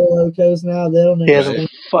out Four Locos now. They don't know. Yeah, the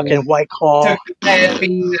fucking White Claw. Took the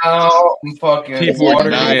caffeine out and fucking People are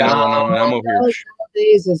dying on them, and I'm over here.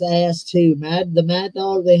 Nowadays is ass too. The Mad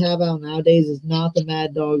Dog they have out nowadays is not the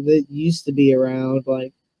Mad Dog that used to be around.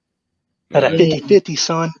 Like that 50-50,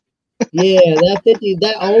 son. Yeah,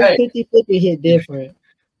 that old 50-50 hit different.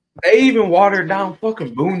 They even watered down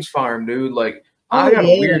fucking Boone's Farm, dude. Like I got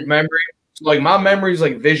a weird memory. Like my memory's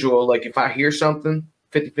like visual. Like if I hear something,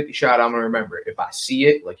 50-50 shot, I'm gonna remember it. If I see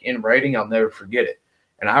it like in writing, I'll never forget it.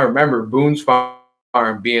 And I remember Boone's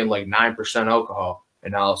Farm being like 9% alcohol,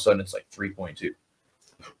 and now all of a sudden it's like 3.2.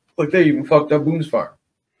 Like they even fucked up Boone's Farm.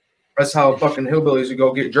 That's how fucking hillbillies would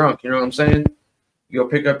go get drunk. You know what I'm saying? You go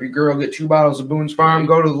pick up your girl, get 2 bottles of Boone's Farm,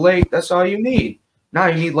 go to the lake. That's all you need. Now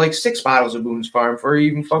you need like 6 bottles of Boone's Farm before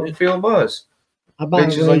you even fucking feel a buzz.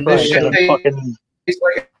 Bitches like this shit. It's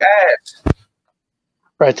like ass.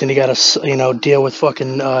 Right, then you gotta, deal with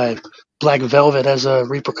fucking Black Velvet as a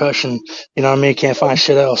repercussion. You know what I mean? Can't find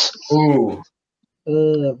shit else. Ooh.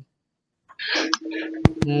 No.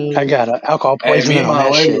 I got alcohol poisoning me and on my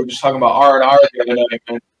that lady shit. were just talking about R&R the other night,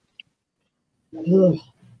 man.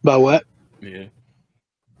 About what? Yeah.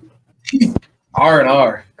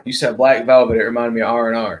 R&R. You said Black Velvet. It reminded me of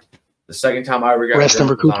R&R. The second time I ever got Rest and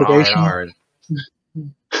drunk was on recuperation. R&R.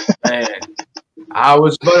 Man, I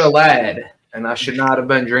was but a lad, and I should not have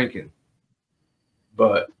been drinking.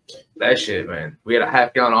 But that shit, man. We had a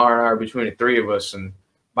half-gallon R&R between the 3 of us, and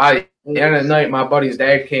by the end of the night, my buddy's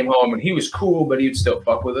dad came home, and he was cool, but he would still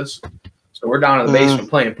fuck with us. So we're down in the basement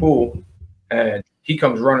playing pool, and he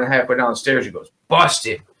comes running halfway downstairs. He goes,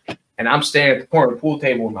 busted. And I'm standing at the corner of the pool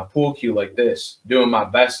table with my pool cue like this, doing my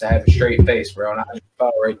best to have a straight face, bro. And I just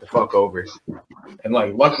fell right the fuck over. And,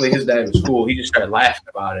 like, luckily his dad was cool. He just started laughing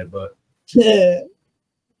about it. But You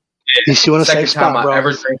want to second say time spot, I bro.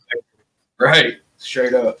 ever drank it. Right.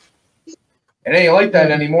 Straight up. It ain't like that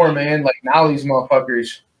anymore, man. Like, now these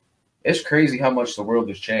motherfuckers, it's crazy how much the world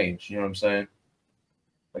has changed. You know what I'm saying?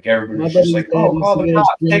 Like, everybody's just like, oh, call the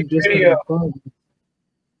cops, take video.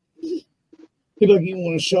 He's like, you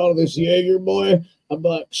want a shot of this Jaeger, boy? I'm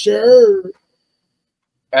like, sure.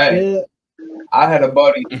 Hey, Yeah. I had a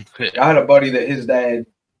buddy that his dad,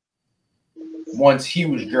 once he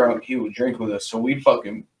was drunk, he would drink with us. So we'd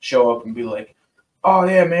fucking show up and be like, oh,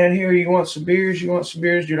 yeah, man, here, you want some beers? You want some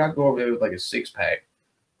beers? Dude, I'd go over there with like a 6-pack,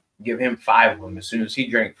 give him 5 of them. As soon as he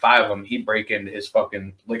drank 5 of them, he'd break into his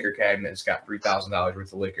fucking liquor cabinet and it's got $3,000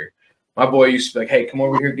 worth of liquor. My boy used to be like, hey, come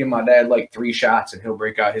over here, give my dad like 3 shots and he'll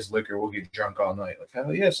break out his liquor. We'll get drunk all night. Like,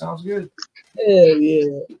 hell yeah, sounds good. Hell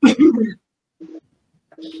yeah.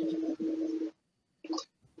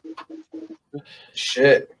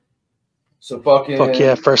 Shit. So fucking. Fuck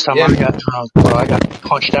yeah, first time I got drunk, bro. I got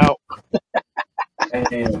punched out.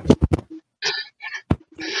 And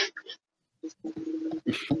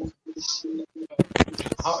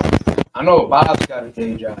I know Bob's got a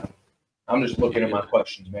day job. I'm just looking at my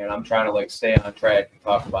questions, man. I'm trying to like stay on track and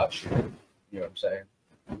talk about shit. You know what I'm saying?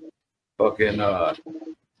 Fucking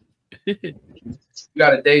you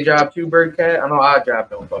got a day job too, BirdKatt? I know OdDjOb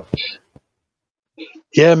don't fuck.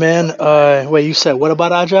 Yeah, man. Wait, you said what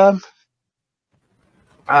about OdDjOb?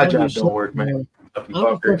 OdDjOb don't work, man. I'm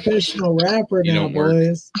a professional rapper You now, don't work.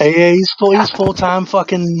 boys. Hey, he's full-time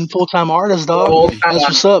artist, dog. That's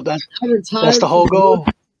what's up. That's the whole goal.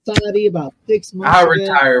 Society about 6 months I ago.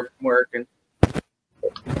 retire from working.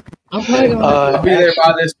 I'm probably gonna I'll be there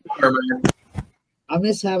by this summer, man. I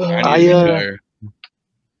miss having a I need to retire.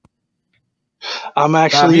 I'm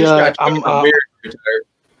actually I'm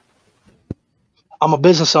I'm a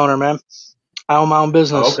business owner, man. I own my own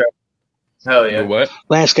business. okay. Hell yeah. Or what?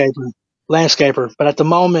 Landscaper. But at the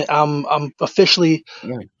moment, I'm officially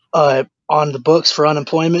on the books for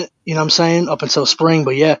unemployment. You know what I'm saying? Up until spring.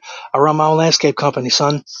 But yeah, I run my own landscape company,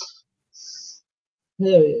 son.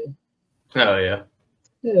 Hell yeah. Hell yeah.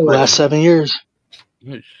 Hell yeah. Last 7 years.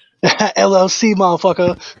 Nice. LLC,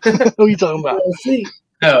 motherfucker. Who you talking about? See,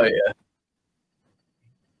 Hell yeah.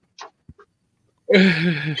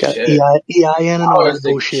 Got Shit. EIN and I all was that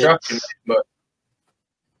bullshit. construction, but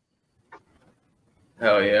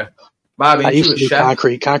hell yeah. Bobby, I ain't used you to a do chef?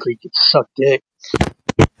 concrete. Concrete suck dick.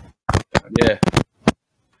 Yeah.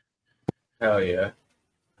 Hell yeah.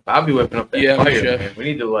 Bobby whipping up that Yeah, I'm a fire, chef. man. We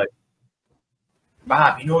need to like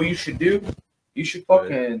Bob, you know what you should do? You should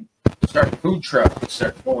fucking start a food truck and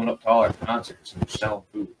start pulling up to all our concerts and selling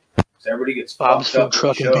food. Because everybody gets Bob's fucked up food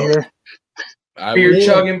truck with and the show. beer. Beer would-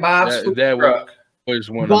 chugging Bob's food that truck.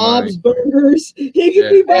 was one Bob's of mine. Burgers. It could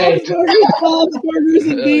Yeah. be Bob's Burgers, Bob's Burgers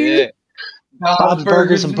and beer. Yeah. Bob's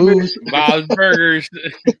Burgers and booze. Bob's Burgers.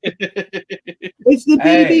 It's the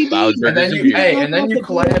Hey, BBB. Bob's And then Burgers you, and beer. hey, and then you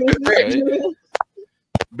collab with Rich.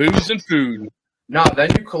 Booze and food. No, then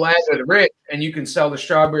you collab with Rich and you can sell the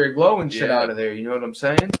strawberry glow and shit Yeah. out of there. You know what I'm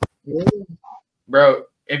saying? Yeah. Bro,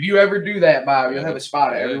 if you ever do that, Bob, you'll Yeah. have a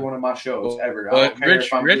spot at every Yeah. one of my shows ever. I But don't care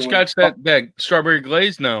if I'm Rich doing got that strawberry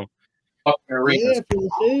glaze now. fucking arenas. Yeah, for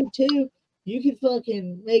the food too. You could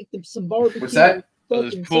fucking make some barbecue. What's that? I'll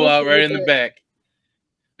just pull out right in the back.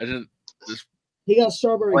 I just He got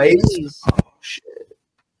strawberry Glaze? glaze. Oh shit.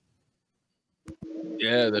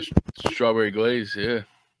 yeah, the strawberry glaze. Yeah.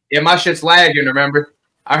 Yeah, my shit's lagging, remember?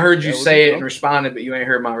 I heard you Yeah, say it up? and responded, but you ain't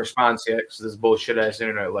heard my response yet because this bullshit ass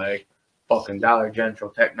internet lag. Fucking Dollar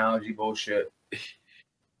General technology bullshit.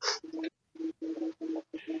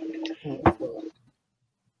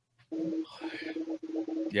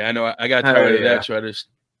 Yeah, I know. I got Hell tired of yeah. that, so I just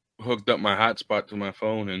hooked up my hotspot to my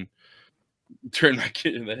phone and turned my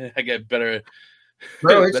kid. I got better,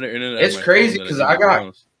 Bro, it's- better internet. it's on my crazy phone 'cause than I got- anything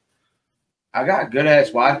else. I got good ass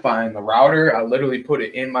Wi-Fi in the router. I literally put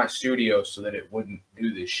it in my studio so that it wouldn't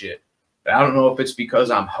do this shit. But I don't know if it's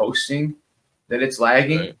because I'm hosting that it's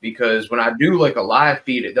lagging. Right. Because when I do like a live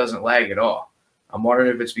feed, it doesn't lag at all. I'm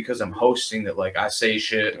wondering if it's because I'm hosting that like I say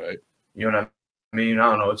shit. Right. You know what I mean? I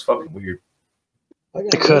don't know. It's fucking weird.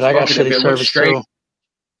 It could. I got Fucking if shitty it looks service straight. too.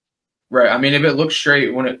 Right. I mean, if it looks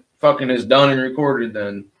straight when it fucking is done and recorded,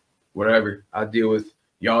 then whatever. I deal with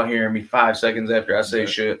y'all hearing me 5 seconds after I say Right.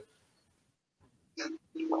 shit.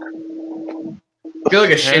 I feel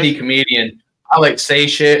like a shitty comedian. I like say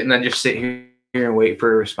shit and then just sit here and wait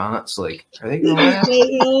for a response. Like, are they gonna laugh?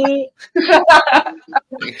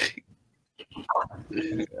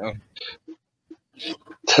 Yeah.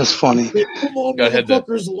 That's funny. Come on, Gotta hit the-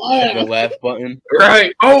 motherfuckers, The laugh. laugh button.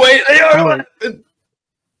 Right. Oh wait, they are laughing.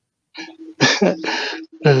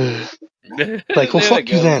 Like, well, There fuck it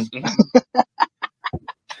you then. goes.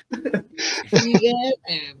 You get?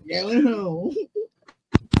 I'm going home.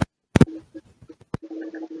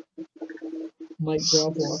 Mic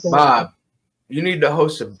drop. Walk away. Bob, you need to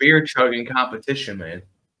host a beer chugging competition, man.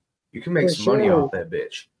 You can make For some money sure. off that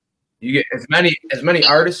bitch. You get as many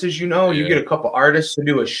artists as you know. You Yeah. get a couple artists to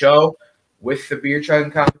do a show with the beer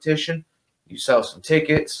chugging competition. You sell some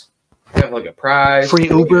tickets. You have like a prize. Free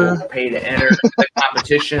Uber. People pay to enter the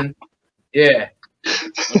competition. Yeah,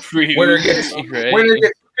 Free winner Uber, gets right? winner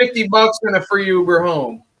gets $50 and a free Uber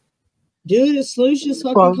home. Dude, it's Lucius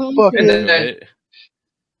fucking Fuck concert. And then Right.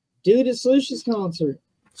 Dude, it's Lucius concert.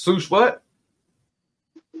 Swoosh what?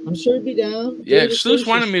 I'm sure he'd be down. Dude, Yeah, it's Sluice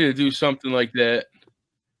wanted Lucius. me to do something like that.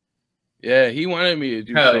 Yeah, he wanted me to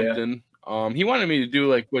do Hell yeah. something. He wanted me to do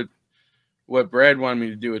like what Brad wanted me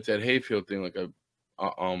to do with that Hayfield thing, like a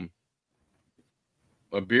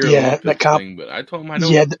beer Yeah, Olympics that comp- thing. But I told him I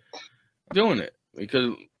don't Yeah, doing it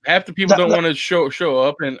because half the people No, don't no. want to show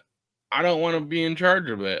up, and I don't want to be in charge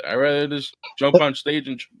of it. I rather just jump on stage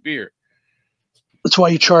and chug beer. that's why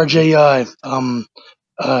you charge a fee.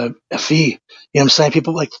 You know what I'm saying?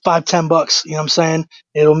 People like $5-10. You know what I'm saying?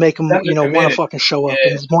 It'll make them, That's want to committed. fucking show up. Yeah.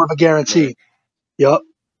 And it's more of a guarantee. Right. Yup.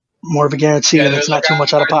 More of a guarantee, and it's not too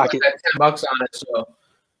much out of pocket. That $10 on it, so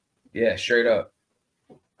yeah, straight up.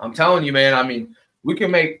 I'm telling you, man. I mean, we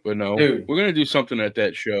can make. But no, Dude. we're gonna do something at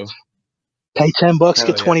that show. Pay $10, Hell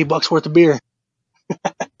get yeah. $20 worth of beer.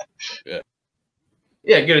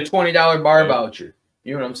 Yeah, get a $20 bar Yeah. voucher.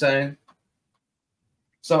 You know what I'm saying?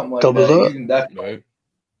 Something like Double that. up. You can definitely Right?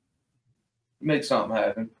 make something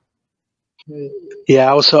happen.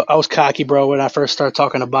 Yeah, I was cocky, bro, when I first started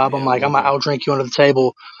talking to Bob. I'm Yeah, like, I'm we'll gonna outdrink you under the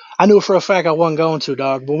table. I knew for a fact I wasn't going to,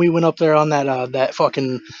 dog. When we went up there on that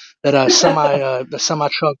semi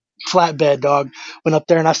truck flatbed, dog, went up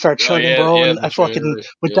there and I started chugging, bro, and I the fucking trailer.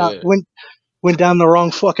 went Yeah. down went down the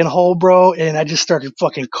wrong fucking hole, bro, and I just started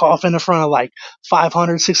fucking coughing in front of like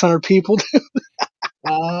 500, 600 people.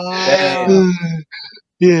 Ah,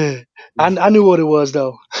 Yeah, I knew what it was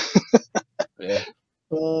though. Yeah.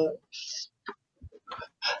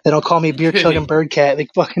 They don't call me beer chugging BirdKatt. They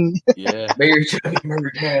fucking Yeah. Beer chugging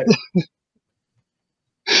BirdKatt.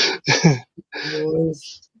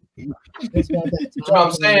 boys. It's about that That's what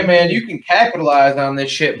I'm saying, man. You can capitalize on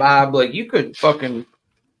this shit, Bob. Like you could fucking.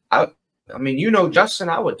 I mean, you know, Justin,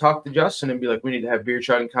 I would talk to Justin and be like, we need to have beer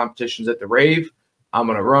chugging competitions at the rave. I'm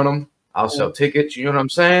going to run them. I'll sell tickets. You know what I'm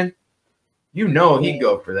saying? You know he'd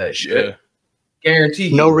go for that shit. Yeah.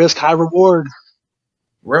 Guarantee. No risk, high reward.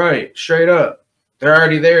 Right. Straight up. They're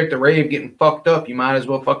already there at the rave getting fucked up. You might as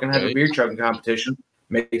well fucking have a beer chugging competition.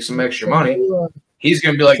 Make some extra money. He's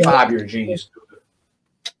going to be like, Bob, you're a genius.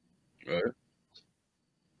 Right.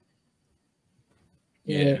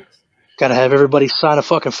 Yeah. Gotta have everybody sign a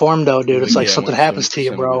fucking form, though, dude. It's like Yeah, something once happens to you,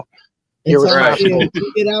 some bro. of You're It's like, responsible.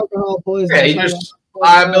 you get alcohol poisoning. Yeah, you just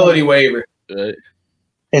liability waiver. Right.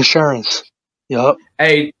 Insurance. Yup.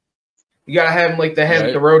 Hey, you gotta have them like they have at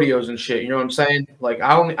Right. the rodeos and shit. You know what I'm saying? Like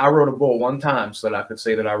I rode a bull one time so that I could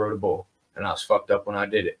say that I rode a bull, and I was fucked up when I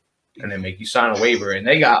did it. And they make you sign a waiver, and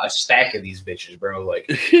they got a stack of these bitches, bro. Like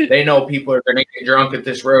they know people are gonna get drunk at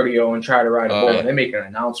this rodeo and try to ride a bull, and they make an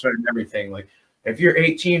announcement and everything. Like if you're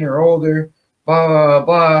 18 or older, blah blah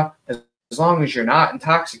blah. As long as you're not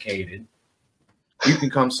intoxicated, you can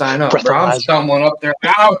come sign up. Bro, I'm stumbling up there.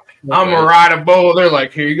 I'm gonna ride a bull. They're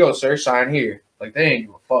like, here you go, sir. Sign here. Like they ain't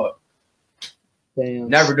give a fuck. Damn.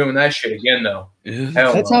 Never doing that shit again, though. Yeah.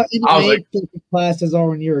 Hell That's no. how I was like, MMA classes are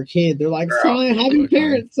when you're a kid. They're like, Bro. sign, have your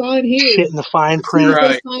parents sign here. Shit in the fine As soon print. as they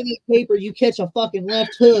Right. sign that paper, you catch a fucking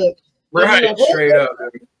left hook. right, like, what? straight up,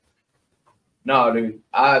 dude. No, dude.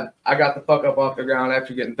 I got the fuck up off the ground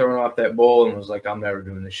after getting thrown off that bull and was like, I'm never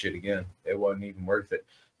doing this shit again. It wasn't even worth it.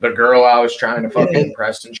 The girl I was trying to fucking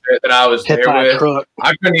impress and shit that I was Hit there by a with, truck.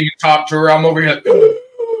 I couldn't even talk to her. I'm over here.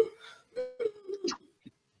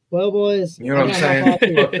 Well, boys, You know what I'm I gotta saying? hop off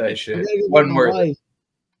here. Fuck that I shit. gotta go get Wasn't my worth it. wife.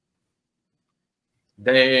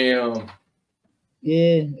 Damn.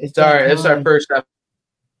 Yeah, it's Sorry, that it's our time. first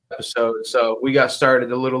episode, so we got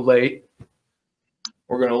started a little late.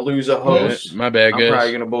 We're gonna lose a host. My bad, I'm guys.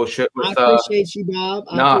 probably gonna bullshit I with. appreciate you, Bob.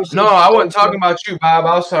 No, I wasn't talking about you, Bob.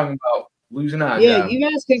 I was talking about losing OdDjOb. Yeah, you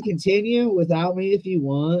guys can continue without me if you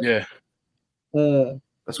want. Yeah.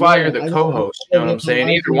 That's why yeah, you're the I just- co-host. I You know what I'm just- saying?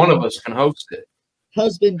 I- Either one of us can host it.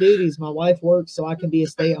 Husband duties. My wife works, so I can be a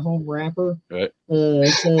stay-at-home rapper. Right.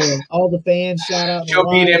 So all the fans shout out. She'll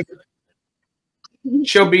beat him.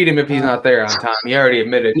 She'll beat him if he's not there on time. He already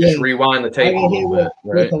admitted. Just Yeah. rewind the I tape a get hit little with,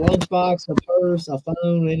 bit. with a lunchbox, a purse, a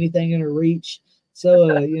phone, anything in her reach.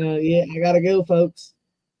 So yeah, I gotta go, folks.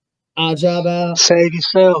 OdDjOb out. Save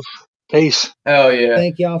yourself. Peace. Hell yeah.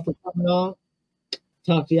 Thank y'all for coming on.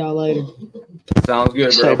 Talk to y'all later. Sounds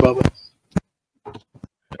good, Say, bro. Bubba.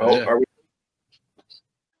 Oh, Yeah. are we?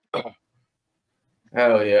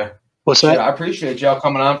 Hell yeah. What's Shit, that? I appreciate y'all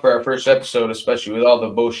coming on for our first episode, especially with all the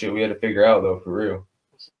bullshit we had to figure out, though, for real.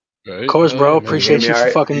 Right. Of course, bro. man. Appreciate be you for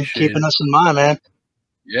alright. fucking Appreciate keeping it. us in mind, man.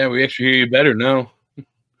 Yeah, we actually hear you better now.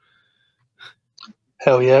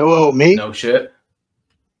 Hell yeah. Whoa, me? No shit.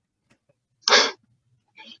 Huh?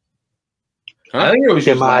 I think it was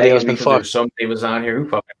Yeah, just my lagging audio's been because there's fucked. somebody was on here who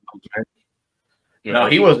fucking knows, man. No,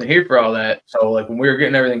 he wasn't here for all that. So, like, when we were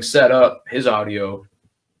getting everything set up, his audio,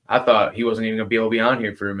 I thought he wasn't even going to be able to be on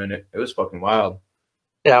here for a minute. It was fucking wild.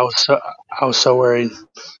 Yeah, I was so worried.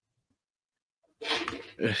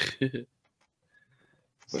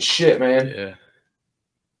 But shit, man.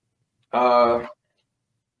 Yeah.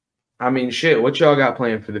 I mean, shit, what y'all got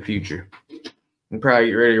planned for the future? I'm probably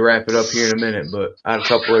get ready to wrap it up here in a minute, but I had a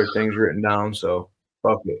couple other things written down, so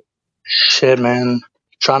fuck it. Shit, man.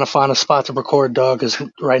 Trying to find a spot to record, dog, because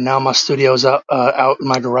right now my studio's out in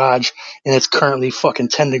my garage, and it's currently fucking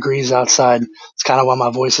 10 degrees outside. It's kind of why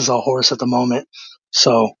my voice is all hoarse at the moment.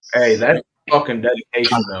 So, Hey, that's fucking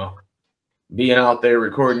dedication, though. Being out there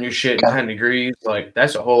recording your shit in 10 degrees, like,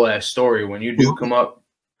 that's a whole ass story. When you do come up,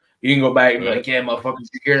 you can go back and be like, yeah, motherfuckers,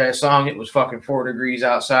 you hear that song? It was fucking 4 degrees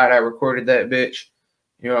outside. I recorded that bitch.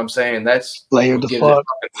 You know what I'm saying? That's layered what the gives it fuck.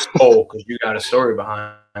 fucking soul, because you got a story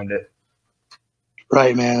behind it.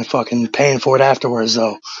 Right, man. Fucking paying for it afterwards,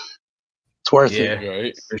 though. It's worth it. Yeah,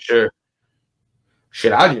 Right. for sure.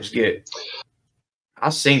 Shit, I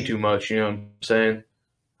sing too much, you know what I'm saying?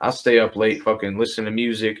 I'll stay up late, fucking listen to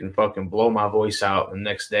music and fucking blow my voice out, and the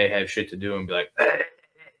next day have shit to do and be like,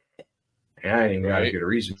 and I ain't even got a good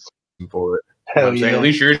reason for it. You know Hell what I'm saying? yeah. At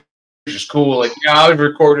least yours is just cool. Like, yeah, I was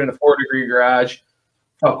recording in a 4-degree garage.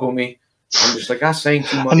 Fuck with me. I'm just like, I sang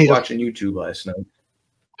too much watching YouTube last night.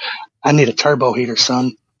 I need a turbo heater,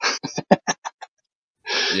 son.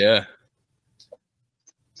 Yeah.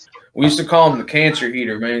 We used to call him the cancer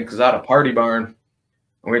heater, man, because I had a party barn.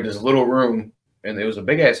 And we had this little room, and it was a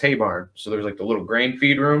big-ass hay barn. So there was, like, the little grain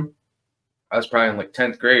feed room. I was probably in, like,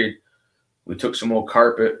 10th grade. We took some old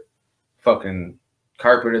carpet, fucking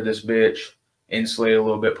carpeted this bitch, insulated a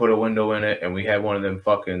little bit, put a window in it, and we had one of them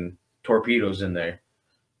fucking torpedoes in there.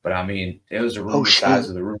 But I mean, it was a room Oh, the shit. size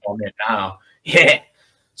of the room I'm in now. Yeah.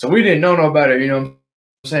 So we didn't know no better, you know what I'm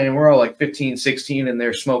saying? We're all like 15, 16 and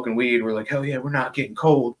they're smoking weed. We're like, hell yeah, we're not getting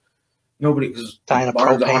cold. Nobody, because the Dying of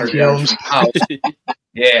bar's propane 100 yards fumes. from the house.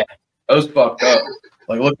 Yeah, that was fucked up.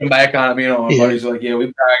 Like looking back on it, you know, my Yeah. buddies are like, yeah,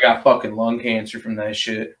 we probably got fucking lung cancer from that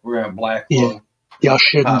shit. We're gonna have black Yeah. lung. Y'all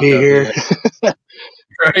shouldn't Popped be up here.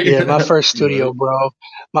 Right? Yeah, my first studio, bro.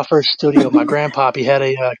 My first studio, my grandpappy had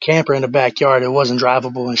a camper in the backyard. It wasn't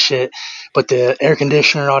drivable and shit, but the air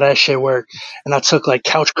conditioner and all that shit worked. And I took like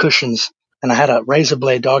couch cushions and I had a razor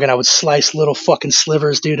blade, dog, and I would slice little fucking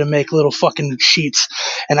slivers, dude, to make little fucking sheets.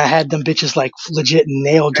 And I had them bitches like legit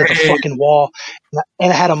nailed to the fucking wall.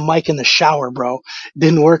 And I had a mic in the shower, bro.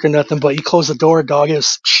 Didn't work or nothing, but you close the door, dog, it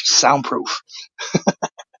was soundproof.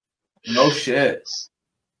 No shit.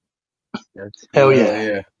 Hell yeah.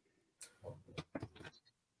 Yeah.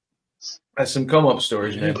 That's some come up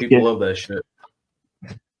stories, man. People love that shit.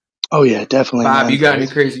 Oh yeah, definitely. Bob, man. you got any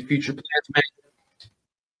crazy future plans, man?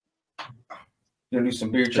 You gonna do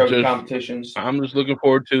some beer chugging competitions? I'm just looking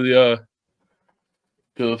forward to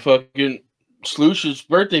the fucking Sloosh's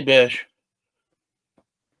birthday bash.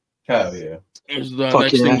 Hell yeah. Is the Fuck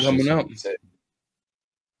next yeah. thing coming out.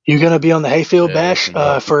 You gonna be on the Hayfield Bash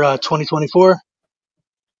for 2024?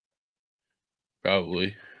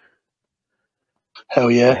 Probably. Hell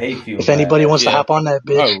yeah! If anybody wants to hop on that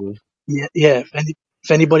bitch, Probably. yeah. If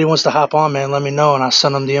anybody wants to hop on, man, let me know and I'll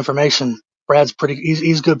send them the information. Brad's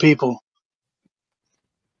he's good people.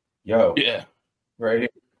 Yo. Yeah. Right here.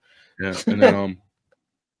 Yeah. And then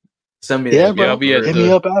send me yeah, that. bro. I'll be at Hit me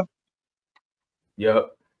up. Yep.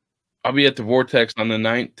 I'll be at the Vortex on the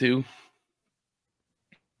 9th too.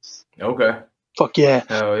 Okay. Fuck yeah.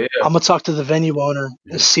 Hell yeah. I'm gonna talk to the venue owner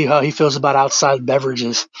and see how he feels about outside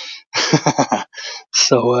beverages.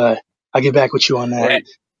 So I'll get back with you on that. Right.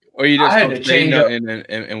 Or you just I had don't to say change nothing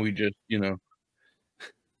and we just, just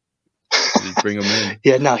bring them in.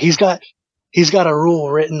 Yeah, no, he's got a rule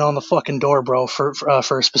written on the fucking door, bro, for a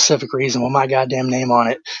specific reason with my goddamn name on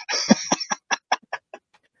it.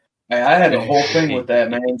 Hey, I had a whole thing with that,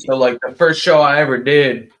 man. So, like, the first show I ever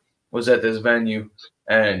did was at this venue,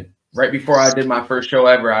 and right before I did my first show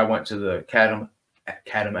ever, I went to the Adam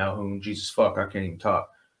Calhoun. Jesus fuck, I can't even talk.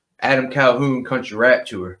 Adam Calhoun Country Rap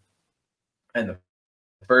Tour, and the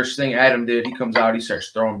first thing Adam did, he comes out, he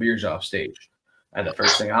starts throwing beers off stage, and the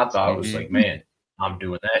first thing I thought was like, man, I'm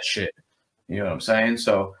doing that shit. You know what I'm saying?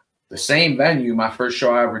 So the same venue, my first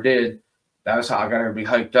show I ever did, that was how I got everybody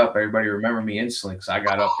hyped up. Everybody remembered me instantly because I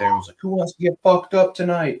got up there and was like, who wants to get fucked up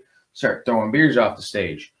tonight? Start throwing beers off the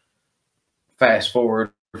stage. Fast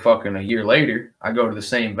forward fucking a year later, I go to the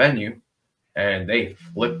same venue and they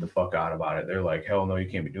flip the fuck out about it. They're like, hell no, you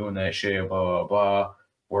can't be doing that shit, blah, blah, blah.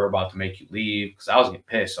 We're about to make you leave. Because I was getting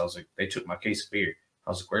pissed. I was like, they took my case of beer. I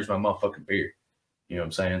was like, where's my motherfucking beer? You know what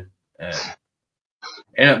I'm saying? And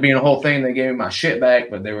ended up being a whole thing. They gave me my shit back,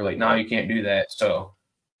 but they were like, no, you can't do that. So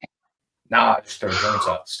now I just throw joints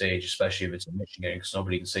off the stage, especially if it's in Michigan, because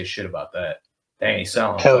nobody can say shit about that. They ain't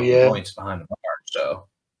selling fucking joints behind the bar. So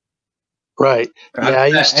right. Yeah, I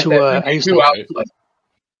used to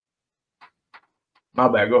my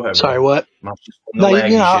bad, go ahead. Sorry, bro. what? No,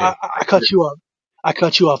 I cut you off. I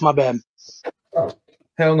cut you off, my bad.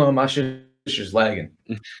 Hell no, my shit is just lagging.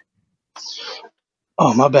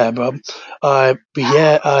 Oh, my bad, bro. But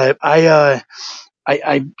yeah,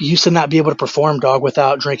 I used to not be able to perform, dog,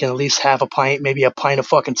 without drinking at least half a pint, maybe a pint of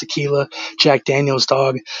fucking tequila, Jack Daniels,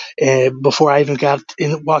 dog, before I even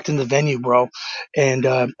walked in the venue, bro. And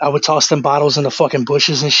I would toss them bottles in the fucking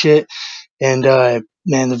bushes and shit. And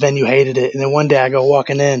man, the venue hated it. And then one day I go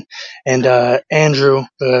walking in, and Andrew,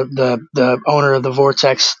 the owner of the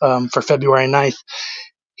Vortex, for February 9th,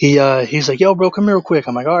 he's like, yo, bro, come here real quick.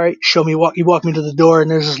 I'm like, all right, show me he walked me to the door, and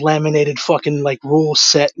there's this laminated fucking like rule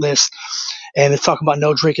set list. And it's talking about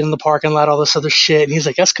no drinking in the parking lot, all this other shit. And he's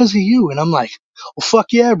like, that's because of you. And I'm like, well, fuck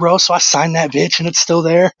yeah, bro. So I signed that bitch and it's still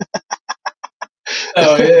there.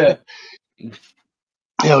 Oh, yeah.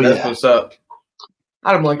 Hell That's yeah. what's up.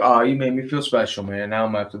 I'm like, oh, you made me feel special, man. Now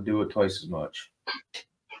I'm going to have to do it twice as much.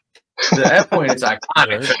 At that point, it's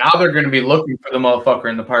iconic. So now they're going to be looking for the motherfucker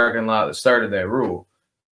in the parking lot that started that rule.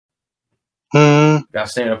 Got to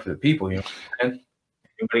stand up for the people, you know. And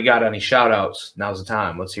anybody got any shout-outs? Now's the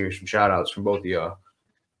time. Let's hear some shout-outs from both of y'all.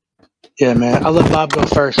 Yeah, man. I'll let Bob go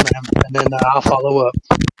first, man. And then I'll follow up.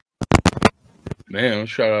 Man,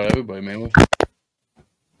 shout out everybody, man.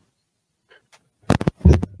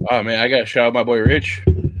 Oh, man, I got to shout out my boy Rich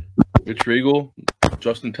Regal,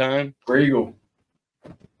 just in time. Regal.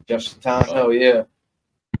 Just in time. Hell yeah.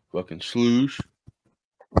 Fucking Sloosh.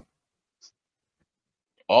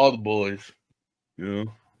 All the boys, you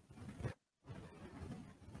know.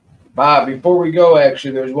 Bob, before we go,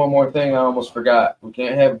 actually, there's one more thing I almost forgot. We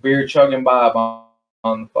can't have beer chugging Bob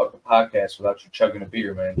on the fucking podcast without you chugging a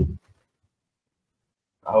beer, man.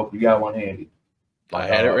 I hope you got one handy. I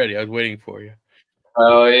had it ready. I was waiting for you.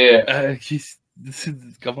 Oh, yeah.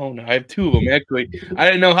 Come on now. I have 2 of them, actually. I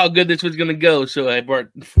didn't know how good this was going to go, so I brought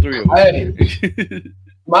 3 of them. Hey,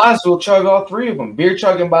 might as well chug all 3 of them. Beer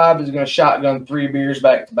chugging Bob is going to shotgun 3 beers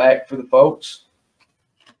back to back for the folks.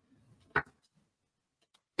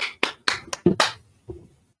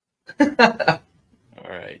 All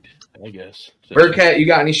right, I guess. BirdKatt, you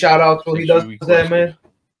got any shout outs while he does that, man?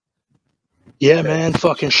 Yeah, man.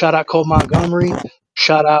 Fucking shout out Cole Montgomery.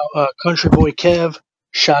 Shout out Country Boy Kev.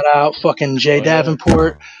 Shout out fucking Jay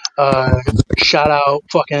Davenport. Shout out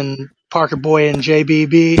fucking Parker Boy and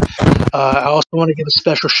JBB. I also want to give a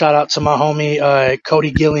special shout out to my homie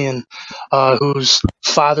Cody Gillian, whose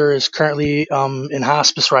father is currently in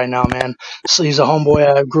hospice right now, man. So he's a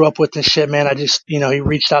homeboy I grew up with and shit, man. I just, he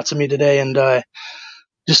reached out to me today and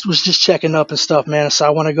was just checking up and stuff, man. So I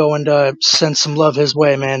want to go and send some love his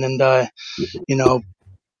way, man, and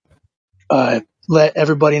let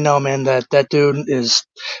everybody know, man, that dude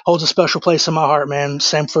holds a special place in my heart, man.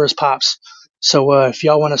 Same for his pops. So if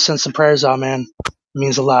y'all want to send some prayers out, man, it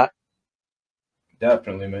means a lot.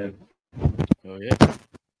 Definitely, man. Oh yeah.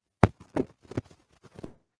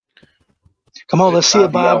 Come on, let's see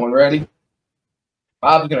it, Bob. You got one ready?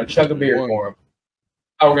 Bob's gonna chug a beer for him.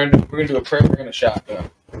 Oh, we're gonna do a prayer. We're gonna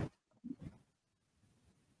shotgun.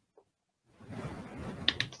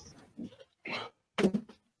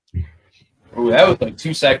 Ooh, that was like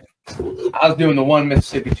 2 seconds. I was doing the 1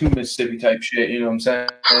 Mississippi, 2 Mississippi type shit. You know what I'm saying?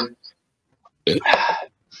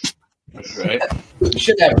 Right. You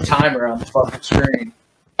should have a timer on the fucking screen.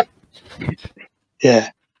 Yeah.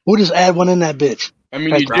 We'll just add one in that bitch. I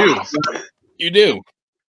mean, you do. You do.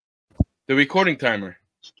 The recording timer.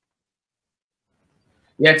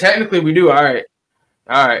 Yeah, technically we do. All right.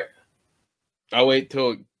 I'll wait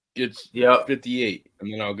till it gets 58,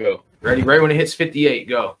 and then I'll go. Ready? Right when it hits 58,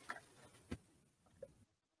 go.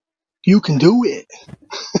 You can do it.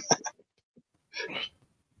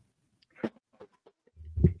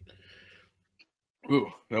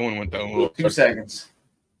 Ooh, that one went down a little. 2 seconds.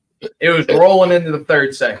 It was rolling into the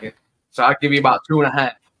 3rd second, so I'll give you about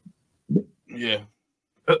 2.5. Yeah.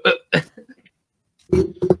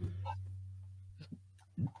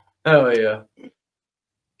 Oh yeah.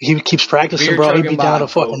 He keeps practicing, Beer bro. He'd be down to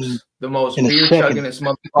folks. fucking The most in a beer second. chuggingest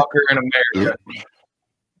motherfucker in America.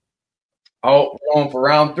 Oh, we're going for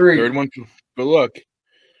round 3. 3rd one. Good luck.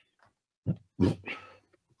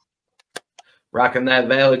 Rocking that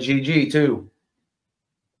valid GG too.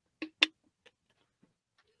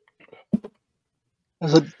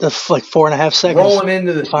 That's like 4.5 seconds. Rolling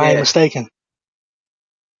into the if I ain't mistaken.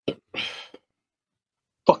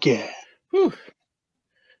 Fuck yeah. Whew.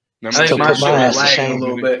 I think my shit was lagging a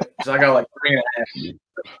little bit because I got like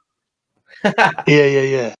 3.5.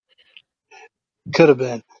 Yeah. Could have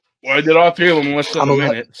been. Well, I did all 3 of them in less than a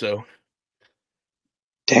minute, so.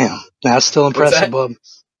 Damn. That's still impressive, bub.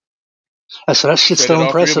 I said that shit's still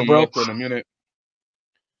impressive, bro. In a minute.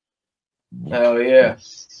 Hell yeah.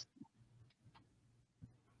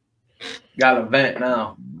 Got a vent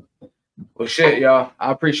now. Well, shit, y'all.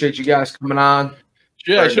 I appreciate you guys coming on.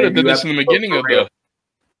 Yeah, I should have done this in the beginning of the.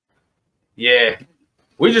 Yeah.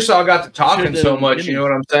 We just all got to talking so much, you know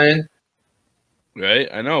what I'm saying? Right?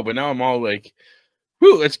 I know, but now I'm all like,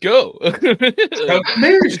 whoo, let's go. Chug some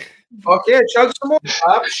beers. Fuck yeah, chug some more,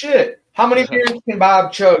 Bob. Shit. How many beers can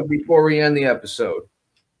Bob chug before we end the episode?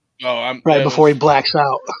 Oh, before he blacks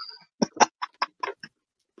out.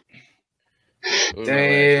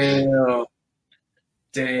 Damn.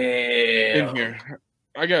 In here.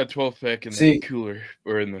 I got a 12-pack in the cooler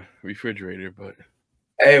or in the refrigerator, but.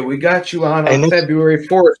 Hey, we got you on February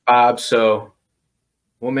 4th, Bob, so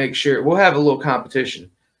we'll make sure. We'll have a little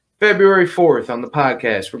competition. February 4th on the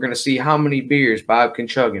podcast, we're going to see how many beers Bob can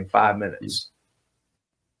chug in 5 minutes.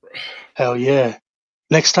 Hell yeah.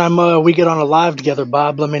 Next time we get on a live together,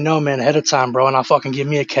 Bob, let me know, man, ahead of time, bro, and I'll fucking give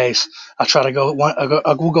me a case. I'll try to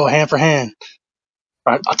we'll go hand for hand.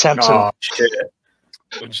 Right, I'll attempt to. Shit.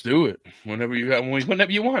 Let's do it. Whenever you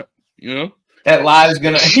want, you know? That live's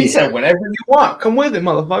going to, he said, whenever you want. Come with it,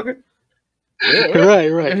 motherfucker. Yeah,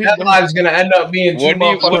 right. That live's going to end up being what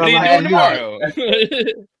are you doing tomorrow?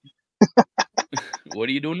 What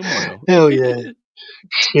are you doing tomorrow? Hell yeah.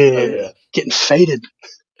 Shit. Yeah. Getting faded.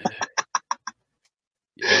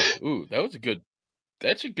 Yeah. Ooh, that's a good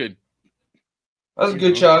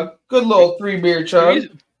chug. Good little 3-beer chug.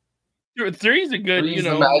 Three's a good, Three's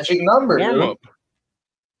the magic number. Warm up.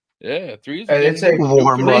 Yeah, 3's and it's a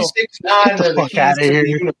warm up. 369 of the keys to the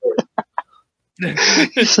universe.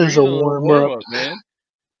 This is a warm up, man.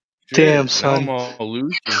 Damn, Shit, son. Now I'm all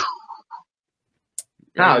loose.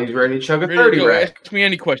 Now he's ready to chug a Ready to 30 go. rack. Ask me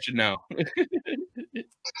any question now.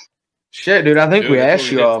 Shit, dude, I think Dude, we that's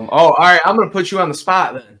asked what you. we did. All right, I'm gonna put you on the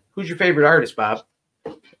spot then. Who's your favorite artist, Bob?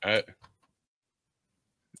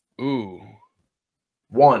 Ooh.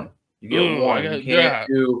 One. You get Ooh, one. You can't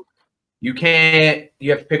do. You can't.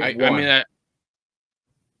 You have to pick one. I mean,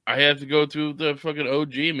 I have to go through the fucking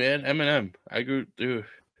OG, man. Eminem. I grew through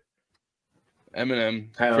Eminem.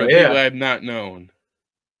 Hell for yeah. people I have not known.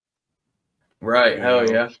 Right. You Hell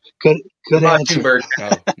know? yeah. Good What about answer. you, Bird?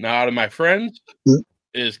 Now, out of my friends, Mm.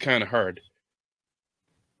 is kind of hard.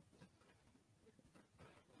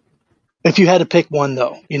 If you had to pick one,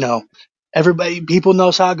 though, people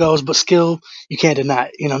knows how it goes, but skill, you can't deny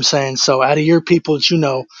it. You know what I'm saying? So out of your people that you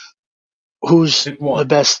know, who's Pick one. the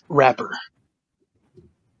best rapper?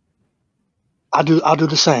 I'll do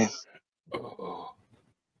the same.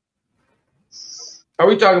 Are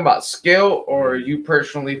we talking about skill or you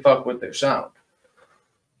personally fuck with their sound?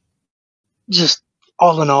 Just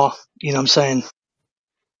all in all, you know what I'm saying?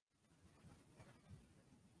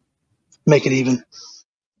 Make it even.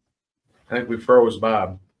 I think we froze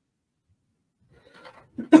Bob.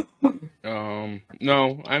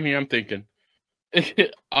 No, I mean, I'm thinking.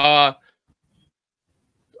 I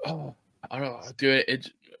don't know, dude.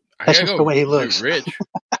 I That's gotta just go the way he looks. Rich.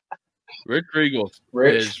 Rich Regal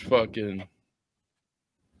Rich? is fucking.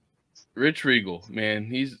 Rich Regal, man,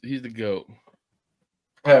 he's the GOAT.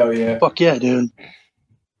 Hell yeah. Fuck yeah, dude.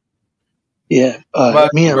 Yeah,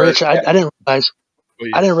 But me and Bird, Rich, I didn't realize. Oh,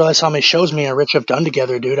 yeah. I didn't realize how many shows me and Rich have done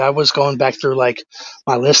together, dude. I was going back through like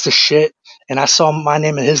my list of shit, and I saw my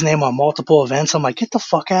name and his name on multiple events. I'm like, get the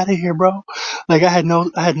fuck out of here, bro! Like I had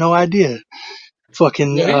no idea.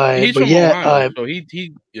 Fucking, Well, he's but from yeah, Ohio, so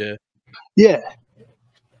he yeah.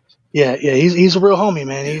 He's a real homie,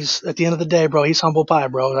 man. He's at the end of the day, bro. He's humble pie,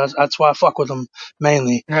 bro. That's why I fuck with him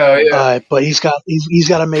mainly. Hell yeah. But he's got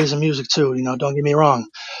amazing music too. You know, don't get me wrong.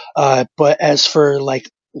 But as for like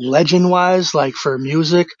legend wise, like for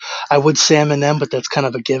music, I would say Eminem, but that's kind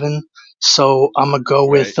of a given. So I'm gonna go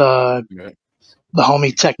with right. the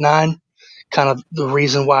homie Tech-9. Kind of the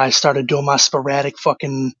reason why I started doing my sporadic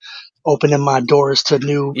fucking opening my doors to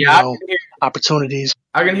new, opportunities.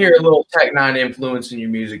 I can hear a little Tech-9 influence in your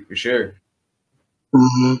music for sure.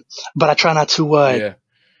 Mm-hmm. But I try not to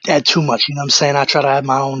add too much. You know what I'm saying? I try to add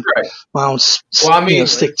my own,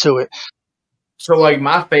 stick to it. So like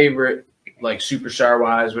my favorite, like superstar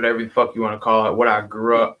wise, whatever the fuck you want to call it, what I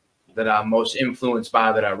grew up that I'm most influenced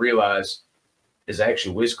by that I realize is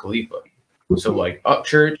actually Wiz Khalifa. So like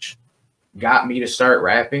Upchurch got me to start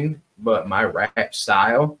rapping, but my rap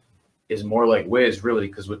style is more like Wiz, really,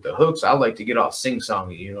 because with the hooks, I like to get all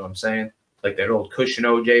sing-songy, you know what I'm saying? Like that old Cushion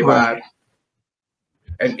OJ vibe.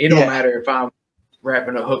 And it don't matter if I'm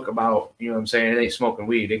rapping a hook about, you know what I'm saying, it ain't smoking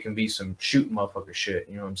weed. It can be some shooting motherfucker shit,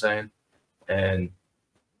 you know what I'm saying? And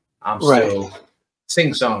I'm still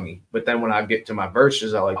sing-songy. But then when I get to my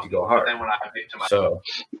verses, I like to go hard. So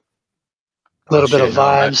a little bit of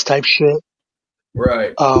vibes type shit.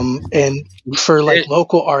 Right. And for like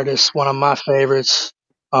local artists, one of my favorites,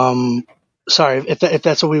 sorry, if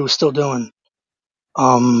that's what we were still doing,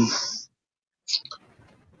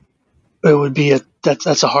 it would be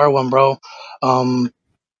that's a hard one, bro. I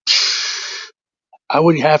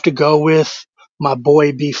would have to go with my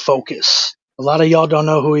boy B-Focus. A lot of y'all don't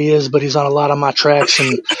know who he is, but he's on a lot of my tracks,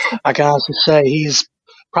 and I can honestly say he's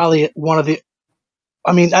probably one of the.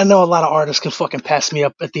 I mean, I know a lot of artists can fucking pass me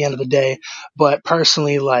up at the end of the day, but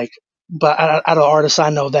personally, but out of artists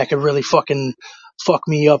I know that could really fucking fuck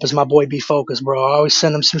me up is my boy B-Focus, bro. I always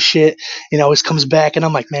send him some shit, always comes back, and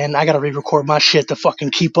I'm like, man, I gotta re-record my shit to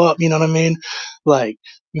fucking keep up, you know what I mean? Like,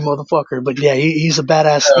 you motherfucker. But yeah, he's a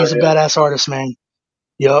badass. He's a badass artist, man.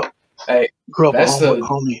 Yup. Hey, grew up with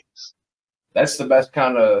homie. That's the best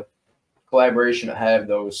kind of collaboration to have,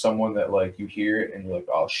 though, is someone that like you hear it and you're like,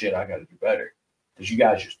 oh shit, I gotta do better. Because you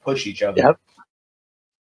guys just push each other. Yep.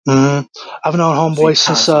 Mm-hmm. I've known homeboy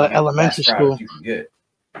since elementary school. You can get.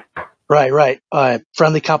 Right.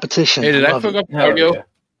 Friendly competition. Hey, did I fuck up the audio? Yeah.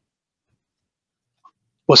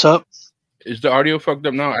 What's up? Is the audio fucked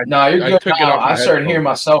up now? No, you're good. Took it off. I started hearing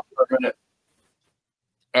myself for a minute.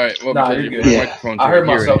 All right. Well, you're good. I heard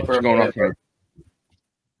myself for a minute.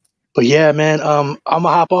 But yeah, man, I'm gonna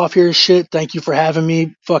hop off here. Shit. Thank you for having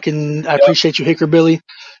me. Fucking, I appreciate you, Hickerbilly.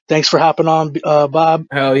 Thanks for hopping on, Bob.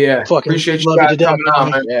 Hell yeah. Fucking appreciate you guys coming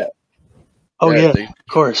on, man. Yeah. Oh yeah, of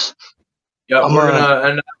course. Yeah, we're gonna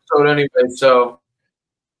end the episode anyway. So,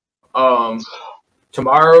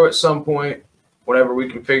 tomorrow at some point, whenever we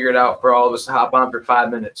can figure it out for all of us to hop on for 5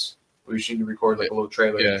 minutes, We should record like a little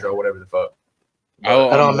trailer intro, whatever the fuck. Right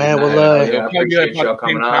on, man. I appreciate y'all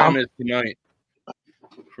coming on. Tonight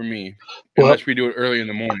for me, unless we do it early in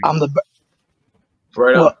the morning. I'm the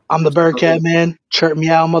BirdKatt, man. Chirp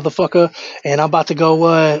meow, motherfucker. And I'm about to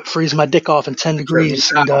go freeze my dick off in 10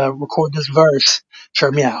 degrees and record this verse.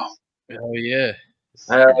 Chirp meow. Hell yeah.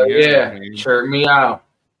 Hell yeah. Chirp me out.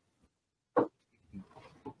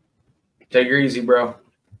 Take her easy, bro.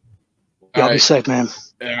 Y'all be safe, man.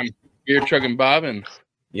 I'm beer chugging Bob, and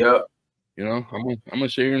yep. You know, I'm gonna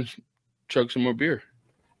sit here and chug some more beer.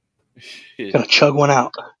 Gonna chug one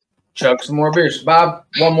out. Chug some more beers, Bob.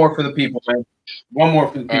 One more for the people, man. One more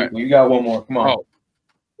for the people. Right. You got one more. Come on.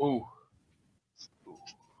 Oh,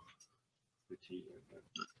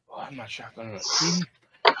 I'm not shotgunning a tea.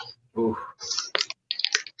 Ooh.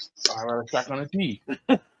 I got a shotgun a tea.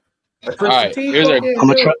 All right, here's a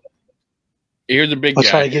big guy. I'll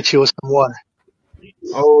try to get you with some water.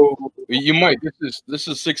 Oh, you might. This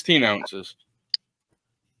is 16 ounces.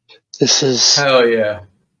 This is hell yeah.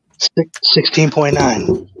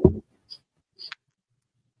 16.9.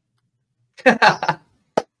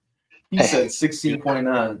 He said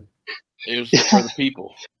 16.9. It was for the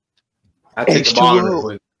people. I take a bong rip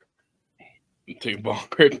with. You take a bong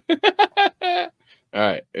rip. All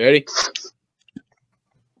right, ready?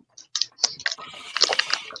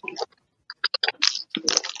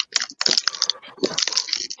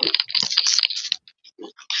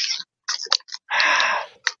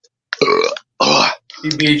 He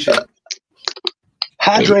beat you.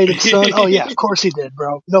 Hydrated, son. Oh, yeah, of course he did,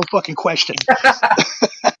 bro. No fucking question.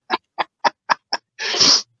 I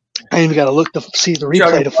ain't even got to look to see the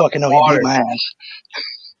replay to fucking know he beat my ass.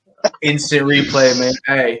 Instant replay, man.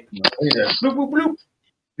 Hey, bloop, bloop, bloop.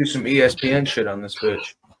 Do some ESPN shit on this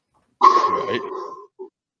bitch. Right.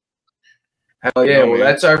 Hell yeah. Well,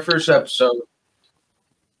 that's our first episode.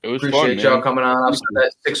 It was appreciate fun, y'all man. coming on. I've said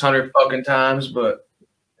that 600 fucking times, but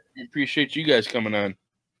we appreciate you guys coming on.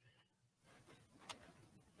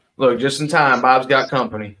 Look, just in time, Bob's got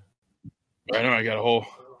company. Right now, I got a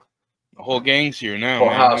whole gang's here now. Whole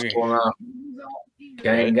house going on.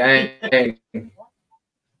 Gang.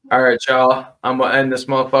 All right, y'all. I'm gonna end this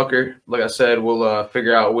motherfucker. Like I said, we'll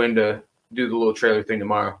figure out when to do the little trailer thing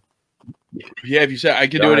tomorrow. Yeah, if you said I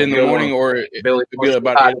could do it in the morning or Billy, it'd be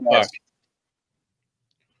about 8 o'clock.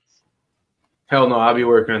 Hell no, I'll be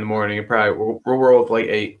working in the morning. Probably we'll roll with like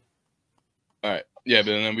 8. All right. Yeah,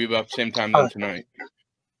 but then we'll be about the same time tonight.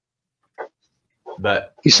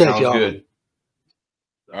 But you said sounds y'all. Good.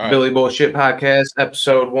 All right. Billy Bullshcht Podcast,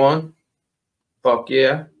 episode 1. Fuck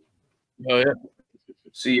yeah. Oh yeah.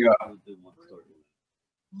 See ya.